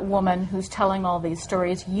woman who's telling all these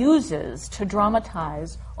stories uses to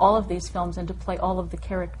dramatize all of these films and to play all of the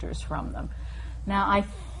characters from them. Now, I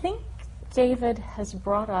think David has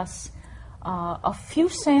brought us a few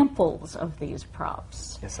samples of these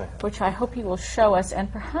props, Yes, I have. which I hope he will show us,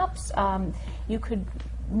 and perhaps you could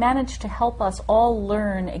manage to help us all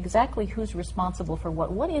learn exactly who's responsible for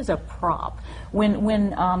what. What is a prop?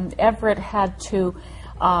 When Everett had to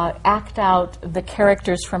act out the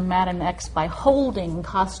characters from Madam X by holding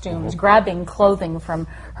costumes, grabbing clothing from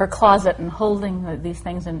her closet and holding these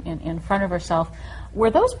things in front of herself, were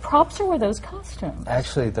those props or were those costumes?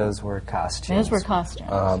 Actually, those were costumes. Those were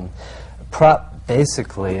costumes. Prop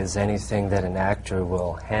basically is anything that an actor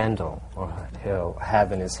will handle or he'll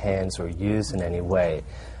have in his hands or use in any way.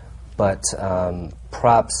 But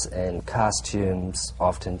props and costumes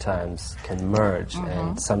oftentimes can merge,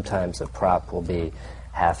 and sometimes a prop will be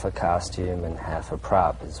half a costume and half a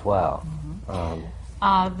prop as well.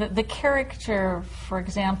 The character, for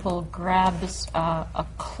example, grabs a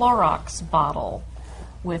Clorox bottle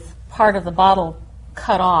with part of the bottle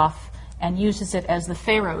cut off and uses it as the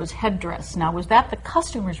Pharaoh's headdress. Now, was that the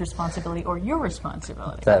costumer's responsibility or your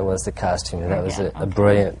responsibility? That was the costume. That was a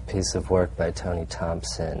brilliant piece of work by Tony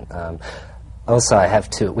Thompson. Also,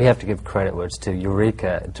 we have to give credit where it's due.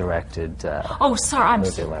 Eureka directed Oh, sorry, I'm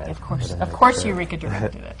Movieland. sorry. Of course Eureka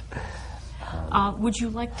directed it. Would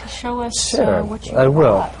you like to show us Sure, what you I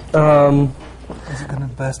will. Is it going to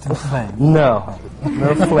burst into flames? No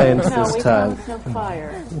flames this time. No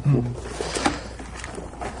fire.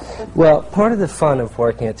 Well, part of the fun of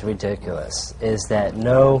working at The Ridiculous is that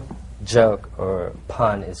no joke or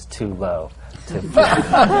pun is too low.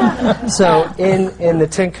 So in the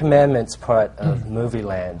Ten Commandments part of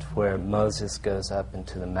Movieland, where Moses goes up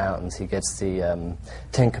into the mountains, he gets the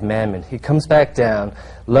Ten Commandment. He comes back down.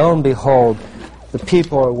 Lo and behold, the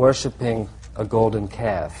people are worshiping a golden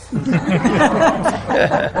calf.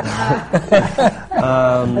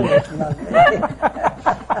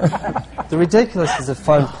 The Ridiculous is a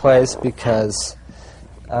fun place because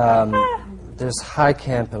there's high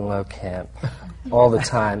camp and low camp all the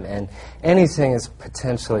time, and anything is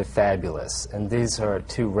potentially fabulous. And these are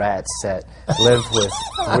two rats that live with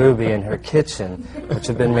Ruby in her kitchen, which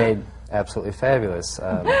have been made absolutely fabulous.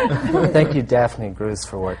 Thank you, Daphne Gruss,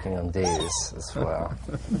 for working on these as well.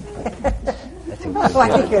 I think I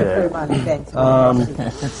think you're pretty much bent on the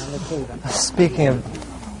table.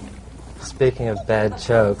 Speaking of bad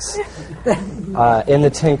jokes, in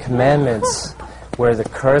the Ten Commandments, where the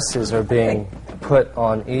curses are being put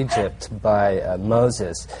on Egypt by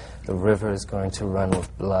Moses, The river is going to run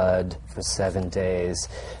with blood for 7 days.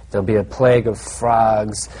 There'll be a plague of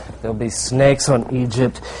frogs. There'll be snakes on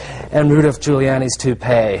Egypt, and Rudolph Giuliani's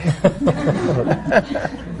toupee.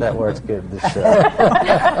 That worked good, this show.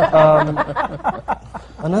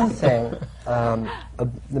 Another thing,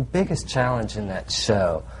 the biggest challenge in that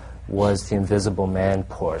show was the Invisible Man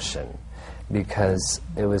portion, because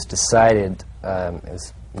it was decided,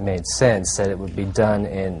 it made sense that it would be done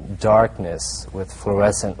in darkness with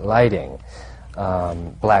fluorescent lighting,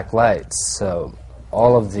 black lights. So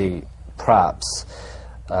all of the props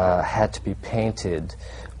had to be painted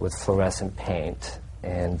with fluorescent paint,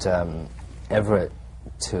 and Everett,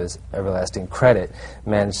 to his everlasting credit,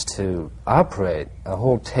 managed to operate a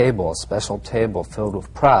whole table, a special table filled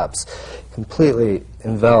with props, completely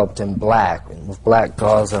enveloped in black, with black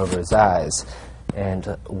gauze over his eyes.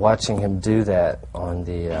 And watching him do that on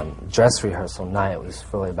the dress rehearsal night was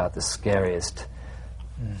really about the scariest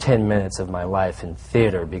 10 minutes of my life in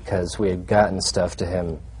theater, because we had gotten stuff to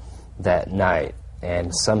him that night,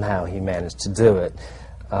 and somehow he managed to do it.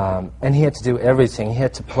 And he had to do everything. He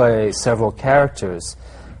had to play several characters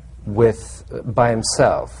by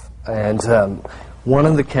himself. And one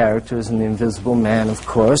of the characters in The Invisible Man, of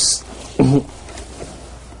course,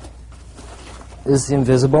 is the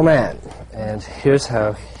Invisible Man. And here's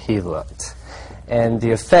how he looked. And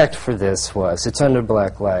the effect for this was, it's under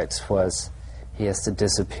black lights, was he has to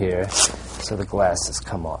disappear so the glasses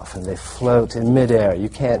come off and they float in midair. You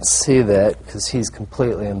can't see that because he's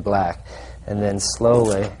completely in black. And then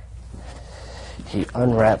slowly he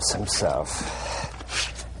unwraps himself.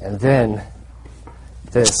 And then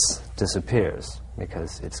this disappears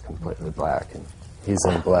because it's completely black and he's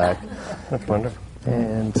in black. That's wonderful.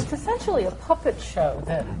 And It's essentially a puppet show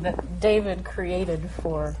that David created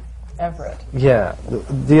for Everett. yeah,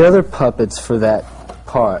 the other puppets for that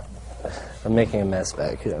part, I'm making a mess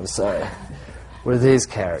back here, I'm sorry, were these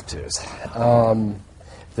characters.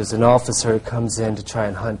 There's an officer who comes in to try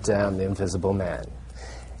and hunt down the Invisible Man.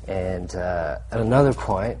 And at another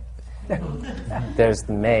point, there's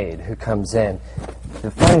the maid who comes in.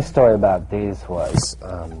 The funny story about these was,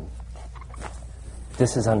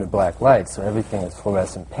 this is under black light, so everything is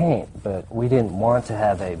fluorescent paint, but we didn't want to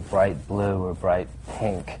have a bright blue or bright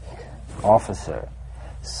pink officer.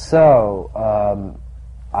 So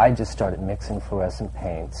I just started mixing fluorescent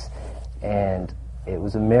paints, and it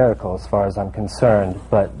was a miracle as far as I'm concerned,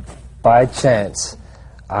 but by chance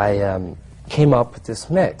I came up with this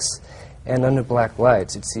mix. And under black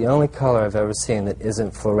lights, it's the only color I've ever seen that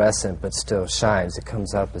isn't fluorescent but still shines. It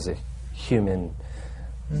comes up as a human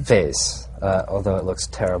face, although it looks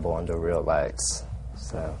terrible under real lights.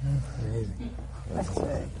 So, That's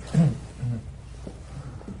good.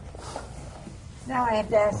 Now I have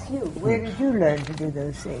to ask you, where did you learn to do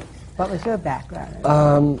those things? What was your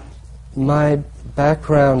background? My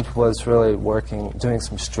background was really doing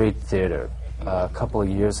some street theater a couple of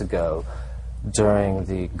years ago during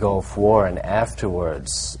the Gulf War, and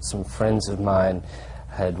afterwards some friends of mine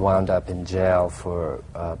had wound up in jail for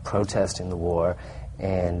protesting the war,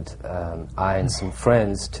 and I and some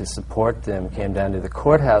friends, to support them, came down to the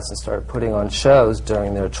courthouse and started putting on shows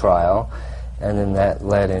during their trial, and then that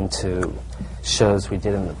led into shows we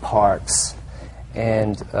did in the parks.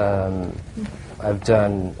 And I've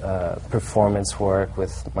done performance work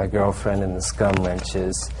with my girlfriend in the Scum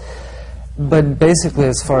Lynches. But basically,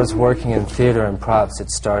 as far as working in theater and props, it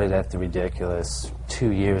started at the Ridiculous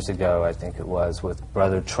 2 years ago, I think it was, with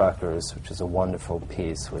Brother Truckers, which is a wonderful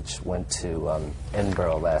piece, which went to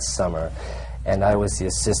Edinburgh last summer. And I was the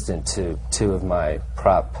assistant to two of my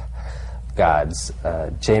prop gods,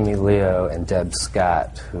 Jamie Leo and Deb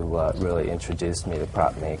Scott, who really introduced me to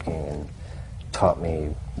prop making and taught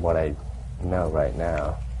me what I know right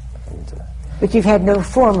now. And, But you've had no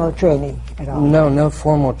formal training at all? no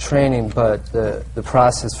formal training, but the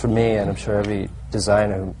process for me, and I'm sure every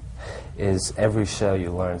designer, is every show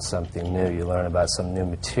you learn something new. You learn about some new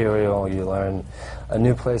material, you learn a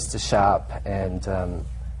new place to shop, and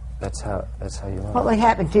that's how you learn. What would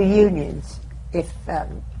happen to unions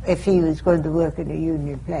if he was going to work in a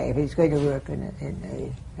union play, if he's going to work in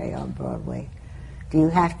a play on Broadway? Do you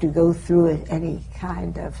have to go through any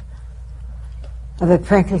kind of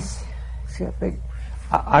apprenticeship?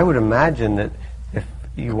 I would imagine that if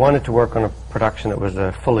you wanted to work on a production that was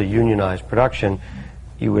a fully unionized production,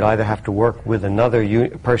 you would either have to work with another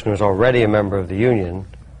person who's already a member of the union,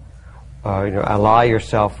 ally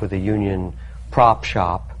yourself with a union prop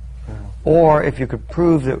shop, or if you could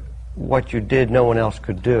prove that what you did no one else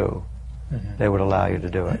could do, they would allow you to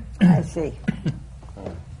do it. I see.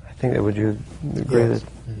 I think that, would you agree? Yes.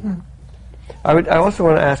 That I also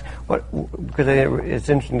want to ask, because it's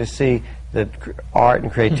interesting to see that art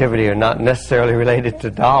and creativity are not necessarily related to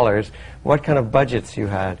dollars. What kind of budgets you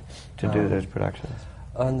had to do those productions?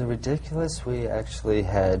 On The Ridiculous, we actually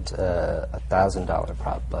had $1,000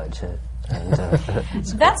 prop budget. And,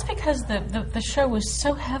 That's because the show was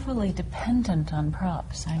so heavily dependent on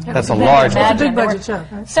props. That's a large It's a big there budget were show.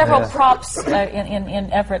 Right? several props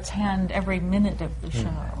in Everett's hand every minute of the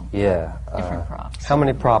show. yeah. Different props. How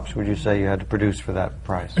many props would you say you had to produce for that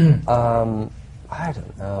price? I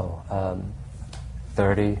don't know,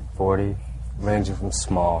 30, 40, ranging from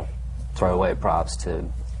small throwaway props to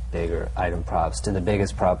bigger item props, to the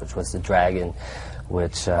biggest prop, which was the dragon,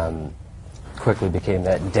 which quickly became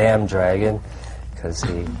that damn dragon, because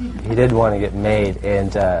he didn't want to get made,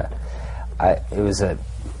 and it was a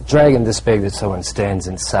dragon this big that someone stands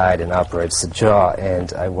inside and operates the jaw,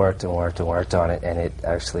 and I worked and worked and worked on it, and it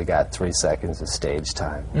actually got 3 seconds of stage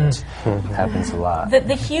time, which happens a lot.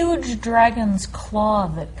 The huge dragon's claw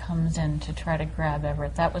that comes in to try to grab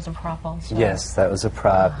Everett, that was a prop also? Yes, that was a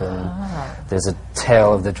prop, and there's a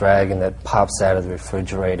tail of the dragon that pops out of the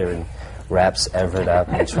refrigerator and wraps Everett up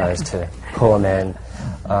and tries to pull him in.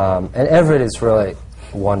 And Everett is really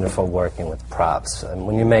wonderful working with props. And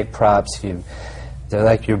when you make props, they're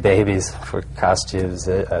like your babies for costumes.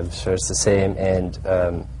 I'm sure it's the same. And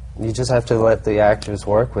you just have to let the actors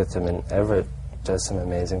work with them. And Everett does some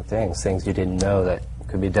amazing things you didn't know that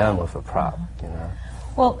could be done with a prop, you know.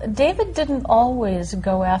 Well, David didn't always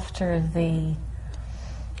go after the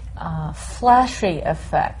flashy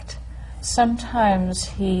effect. Sometimes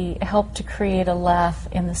he helped to create a laugh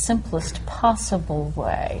in the simplest possible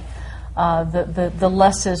way, the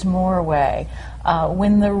less is more way.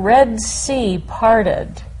 When the Red Sea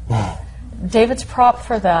parted, David's prop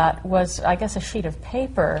for that was, I guess, a sheet of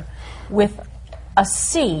paper with a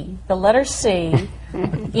C, the letter C,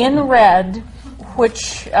 in red,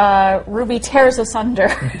 which Ruby tears asunder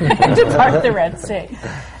to part the Red Sea.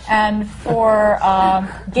 And for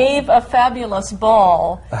Gave a Fabulous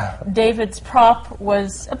Ball, David's prop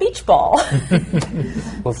was a beach ball.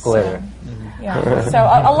 With glitter. Yeah. So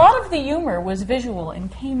a lot of the humor was visual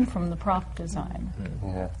and came from the prop design.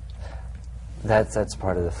 Yeah. That's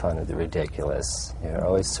part of the fun of The Ridiculous. You're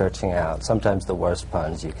always searching out sometimes the worst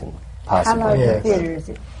puns you can How possibly large a get. theater is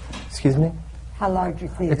it? Excuse me? How large a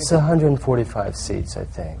theater? It's 145 seats, I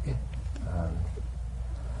think.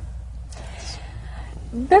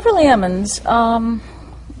 Beverly Emmons,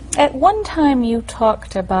 at one time you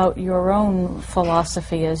talked about your own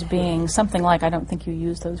philosophy as being something like, I don't think you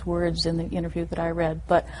used those words in the interview that I read,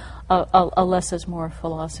 but a less is more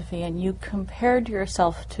philosophy, and you compared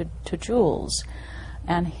yourself to Jules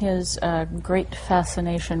and his great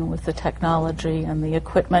fascination with the technology and the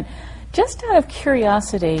equipment. Just out of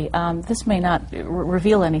curiosity, this may not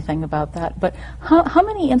reveal anything about that, but how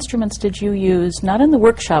many instruments did you use, not in the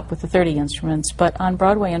workshop with the 30 instruments, but on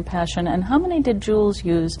Broadway in Passion, and how many did Jules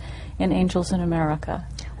use in Angels in America?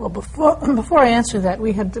 Well, before I answer that,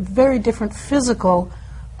 we had a very different physical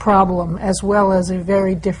problem as well as a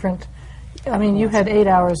very different, I mean, you had 8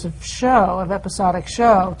 hours of episodic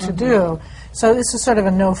show to do, so this is sort of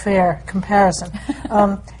a no-fair comparison.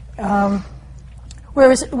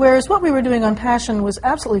 Whereas what we were doing on Passion was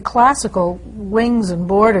absolutely classical wings and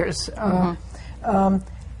borders. In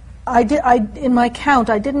my count,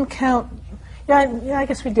 I didn't count. Yeah, I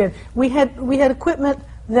guess we did. We had equipment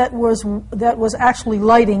that was actually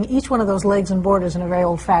lighting each one of those legs and borders in a very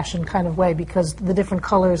old-fashioned kind of way, because the different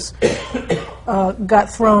colors got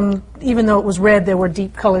thrown. Even though it was red, there were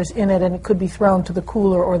deep colors in it, and it could be thrown to the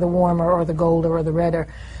cooler or the warmer or the golder or the redder.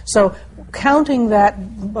 So counting that,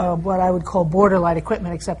 what I would call border light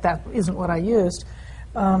equipment, except that isn't what I used,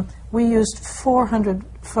 we used 400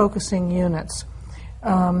 focusing units,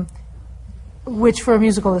 which for a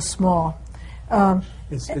musical is small.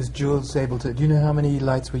 Is Jules able to? Do you know how many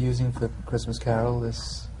lights we're using for Christmas Carol?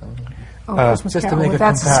 This Christmas just Carol, to make a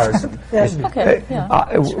but that's- comparison. Yes. Okay,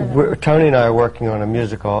 yeah. Tony and I are working on a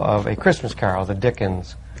musical of A Christmas Carol, the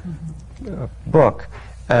Dickens book,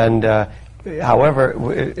 and however,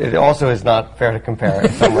 it also is not fair to compare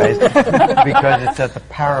in some ways because it's at the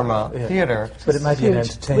Paramount Theater. But it might be an We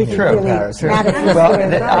entertaining could True. comparison. Madison Well,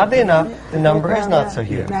 Square oddly enough, the number is Garden. not so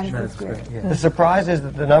huge. Madison Square. The surprise is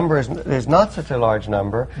that the number is not such a large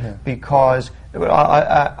number because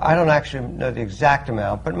I don't actually know the exact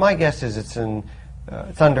amount, but my guess is it's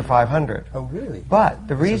under 500. Oh, really? But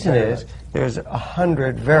the reason is there's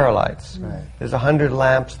 100 Verilights. Right. There's 100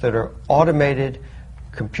 lamps that are automated,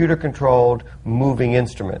 computer-controlled, moving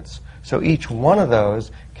instruments. So each one of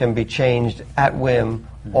those can be changed at whim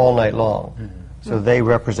all night long. So they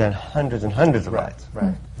represent hundreds and hundreds of lights.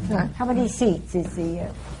 Right. How many seats is the...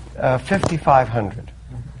 5,500.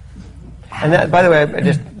 And that, by the way,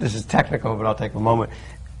 this is technical, but I'll take a moment.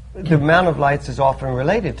 The amount of lights is often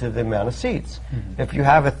related to the amount of seats. If you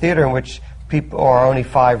have a theater in which people are only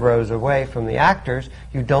 5 rows away from the actors,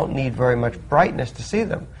 you don't need very much brightness to see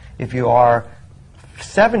them. If you are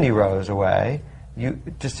 70 rows away,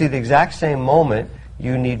 to see the exact same moment,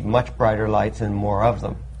 you need much brighter lights and more of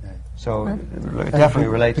them. So it definitely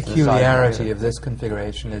relates to the size of the peculiarity theater. of this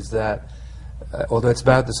configuration is that although it's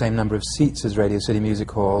about the same number of seats as Radio City Music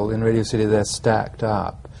Hall, in Radio City they're stacked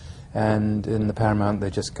up. And in the Paramount, they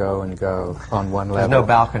just go and go on one level. There's no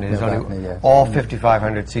balcony. No There's balcony, only yeah. all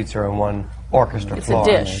 5,500 seats are in one orchestra It's floor.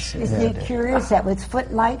 a dish. Isn't it curious that with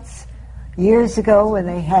footlights, years ago when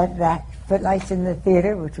they had that footlights in the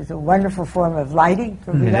theater, which was a wonderful form of lighting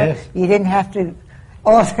for you know, is. you didn't have to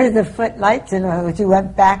alter the footlights, in other words, you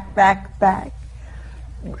went back, back, back.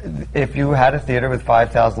 If you had a theater with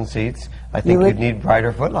 5,000 seats, I think would- you'd need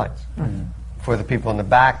brighter footlights for the people in the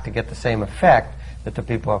back to get the same effect that the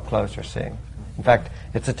people up close are seeing. In fact,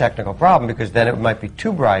 it's a technical problem because then it might be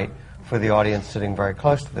too bright for the audience sitting very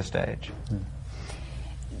close to the stage.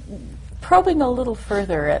 Probing a little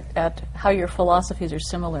further at how your philosophies are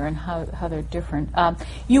similar and how they're different.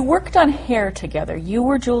 You worked on Hair together. You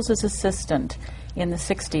were Jules's assistant in the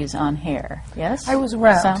 60s on Hair, yes? I was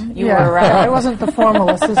around. Some? You Yeah. were around. I wasn't the formal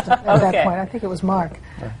assistant at Okay. that point. I think it was Mark.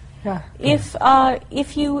 Yeah.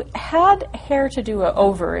 If you had Hair to do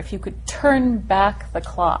over, if you could turn back the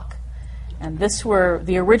clock, and this were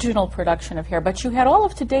the original production of Hair, but you had all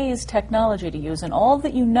of today's technology to use and all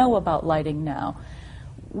that you know about lighting now,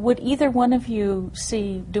 would either one of you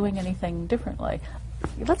see doing anything differently?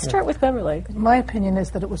 Let's start with Beverly. My opinion is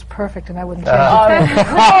that it was perfect, and I wouldn't change it.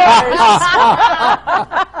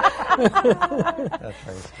 Of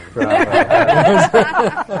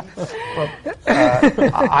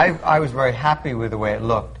I was very happy with the way it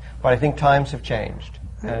looked, but I think times have changed,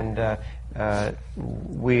 and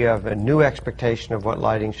we have a new expectation of what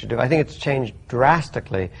lighting should do. I think it's changed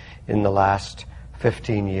drastically in the last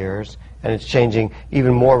 15 years, and it's changing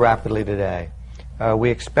even more rapidly today. We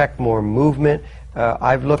expect more movement.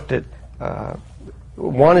 I've looked at,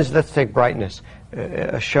 one is, let's take brightness.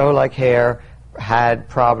 A show like Hair had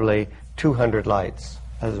probably 200 lights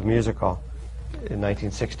as a musical in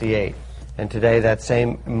 1968. And today that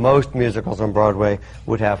same, most musicals on Broadway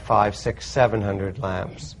would have 500, 600, 700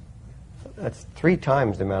 lamps. That's 3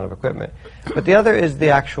 times the amount of equipment. But the other is the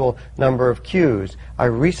actual number of cues. I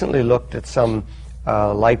recently looked at some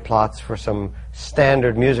light plots for some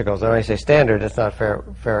standard musicals. And when I say standard, it's not a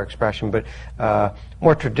fair expression, but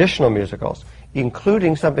more traditional musicals,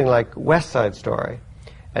 including something like West Side Story.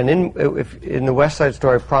 And in the West Side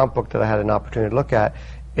Story prompt book that I had an opportunity to look at,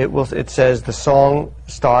 it says the song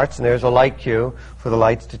starts and there's a light cue for the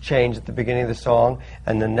lights to change at the beginning of the song,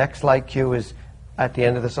 and the next light cue is at the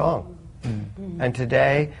end of the song. And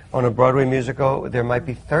today, on a Broadway musical, there might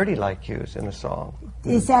be 30 light cues in a song.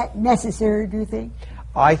 Is that necessary, do you think?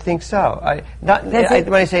 I think so.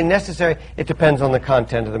 When I say necessary, it depends on the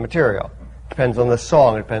content of the material. It depends on the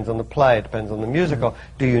song, it depends on the play, it depends on the musical.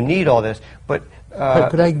 Do you need all this? But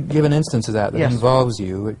could I give an instance of that Yes. involves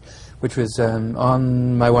you, which was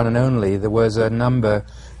on My One and Only, there was a number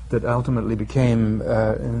that ultimately became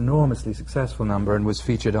an enormously successful number and was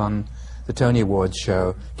featured on the Tony Awards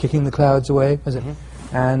show, Kicking the Clouds Away, was it?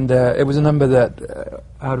 And it was a number that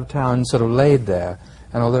Out of Town sort of laid there,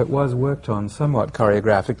 and although it was worked on somewhat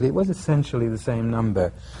choreographically, it was essentially the same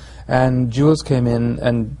number. And Jules came in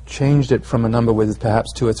and changed it from a number with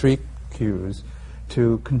perhaps 2 or 3 cues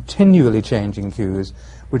to continually changing cues,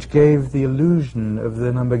 which gave the illusion of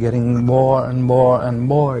the number getting more and more and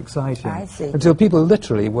more exciting. I see. Until people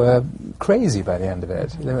literally were crazy by the end of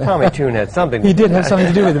it. Tommy Tune had something. He did have something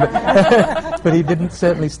to do with it, but he didn't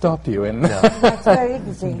certainly stop you in. That's very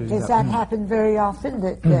interesting. Does that happen very often,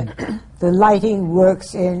 that the lighting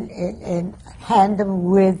works in tandem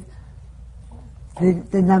with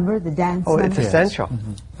the number, the dance Oh, number? it's essential.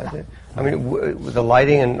 That's it. I mean, the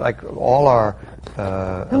lighting and like all our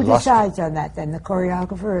Who decides on that then, the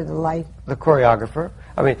choreographer or the light? The choreographer.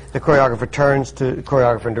 I mean, the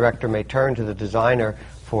choreographer and director may turn to the designer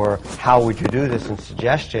for how would you do this and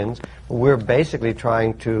suggestions. We're basically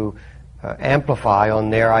trying to amplify on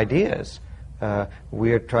their ideas.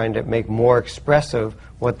 We're trying to make more expressive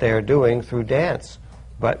what they're doing through dance,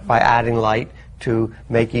 but by adding light to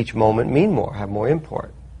make each moment mean more, have more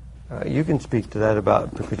import. You can speak to that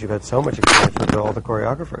because you've had so much experience with all the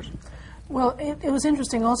choreographers. Well, it was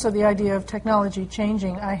interesting also, the idea of technology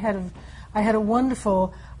changing. I had a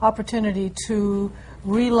wonderful opportunity to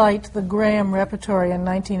relight the Graham Repertory in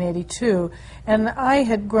 1982. And I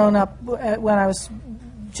had grown up, when I was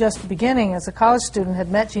just beginning as a college student, had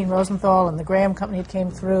met Jean Rosenthal, and the Graham Company had came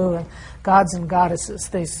through, and Gods and Goddesses.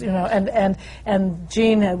 They, and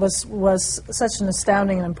Jean was such an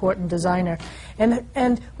astounding and important designer.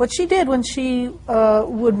 And what she did when she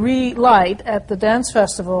would relight at the dance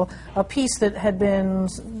festival a piece that had been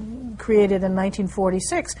created in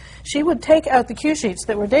 1946, she would take out the cue sheets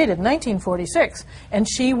that were dated 1946, and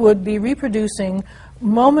she would be reproducing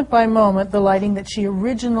moment by moment the lighting that she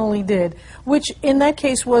originally did, which in that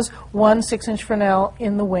case was one 6-inch Fresnel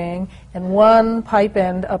in the wing and one pipe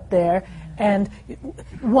end up there, and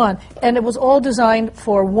it was all designed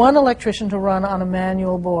for one electrician to run on a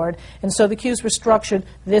manual board, and so the cues were structured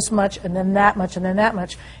this much and then that much and then that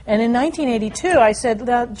much. And in 1982 I said,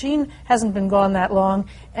 well, Jean hasn't been gone that long,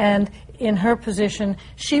 and in her position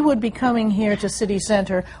she would be coming here to City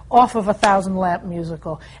Center off of a 1,000-lamp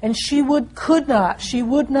musical, and she would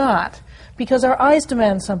not, because our eyes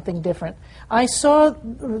demand something different. I saw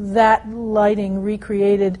that lighting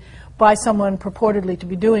recreated by someone purportedly to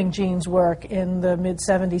be doing Jean's work in the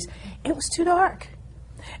mid-'70s. It was too dark.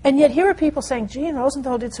 And yet here are people saying, Jean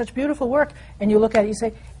Rosenthal did such beautiful work, and you look at it, you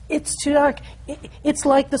say, it's too dark. It's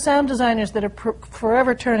like the sound designers that are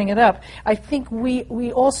forever turning it up. I think we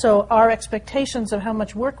also, our expectations of how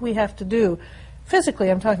much work we have to do, physically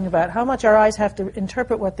I'm talking about, how much our eyes have to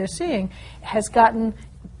interpret what they're seeing,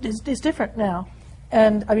 is different now.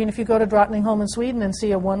 And I mean, if you go to Drottningholm in Sweden and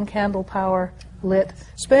see a one-candle power lit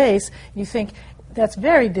space, you think that's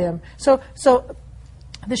very dim. So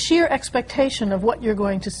the sheer expectation of what you're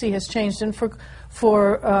going to see has changed. And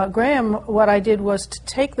for Graham, what I did was to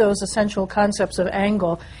take those essential concepts of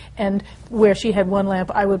angle, and where she had one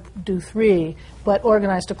lamp, I would do 3, but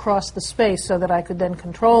organized across the space so that I could then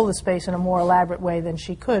control the space in a more elaborate way than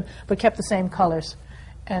she could, but kept the same colors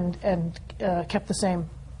and kept the same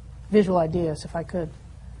visual ideas, if I could.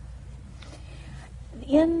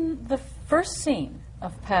 In the first scene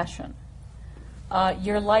of Passion,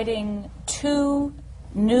 you're lighting 2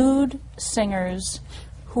 nude singers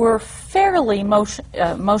who are fairly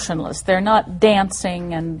motionless. They're not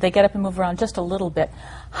dancing, and they get up and move around just a little bit.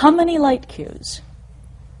 How many light cues?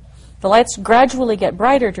 The lights gradually get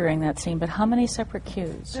brighter during that scene, but how many separate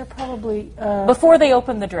cues? They're probably... before they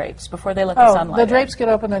open the drapes, before they let the sunlight the drapes get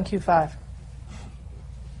opened on Q5.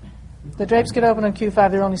 The drapes get open on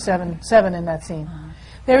Q5. There are only seven in that scene.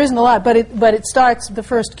 There isn't a lot, but it starts. The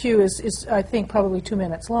first cue is I think probably 2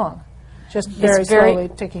 minutes long, just very slowly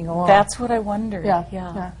ticking along. That's what I wondered.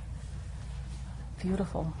 Yeah.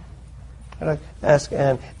 Beautiful. I'd ask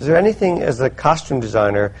Anne, is there anything as a costume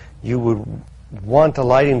designer you would want a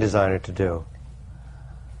lighting designer to do?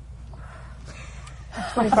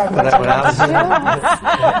 25 minutes.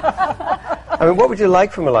 I mean, what would you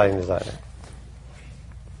like from a lighting designer?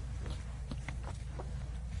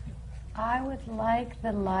 I would like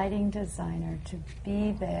the lighting designer to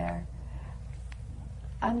be there,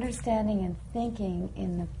 understanding and thinking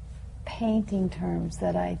in the painting terms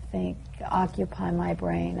that I think occupy my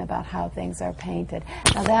brain about how things are painted.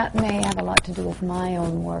 Now that may have a lot to do with my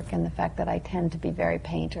own work and the fact that I tend to be very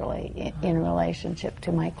painterly in relationship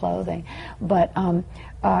to my clothing. But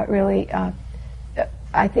really,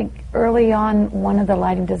 I think early on, one of the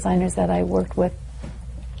lighting designers that I worked with,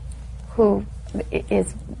 who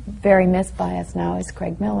is very missed by us now, is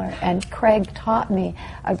Craig Miller. And Craig taught me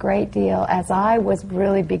a great deal as I was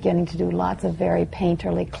really beginning to do lots of very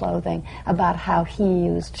painterly clothing about how he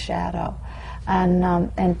used shadow.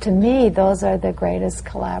 And to me, those are the greatest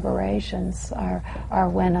collaborations, are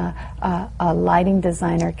when a lighting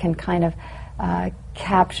designer can kind of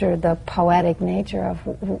capture the poetic nature of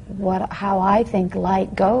how I think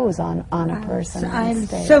light goes on a person on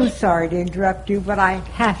stage. I'm so sorry to interrupt you, but I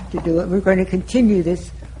have to do it. We're going to continue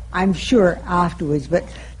this, I'm sure, afterwards. But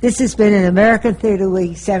this has been an American Theatre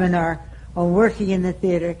Wing seminar on working in the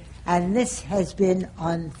theatre, and this has been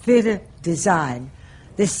on theatre design.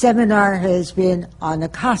 This seminar has been on the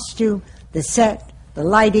costume, the set, the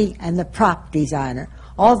lighting, and the prop designer,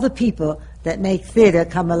 all the people that make theatre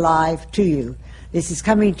come alive to you. This is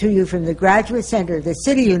coming to you from the Graduate Center of the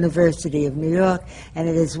City University of New York, and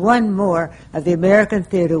it is one more of the American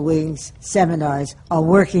Theatre Wing's seminars on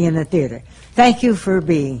working in the theatre. Thank you for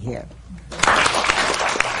being here.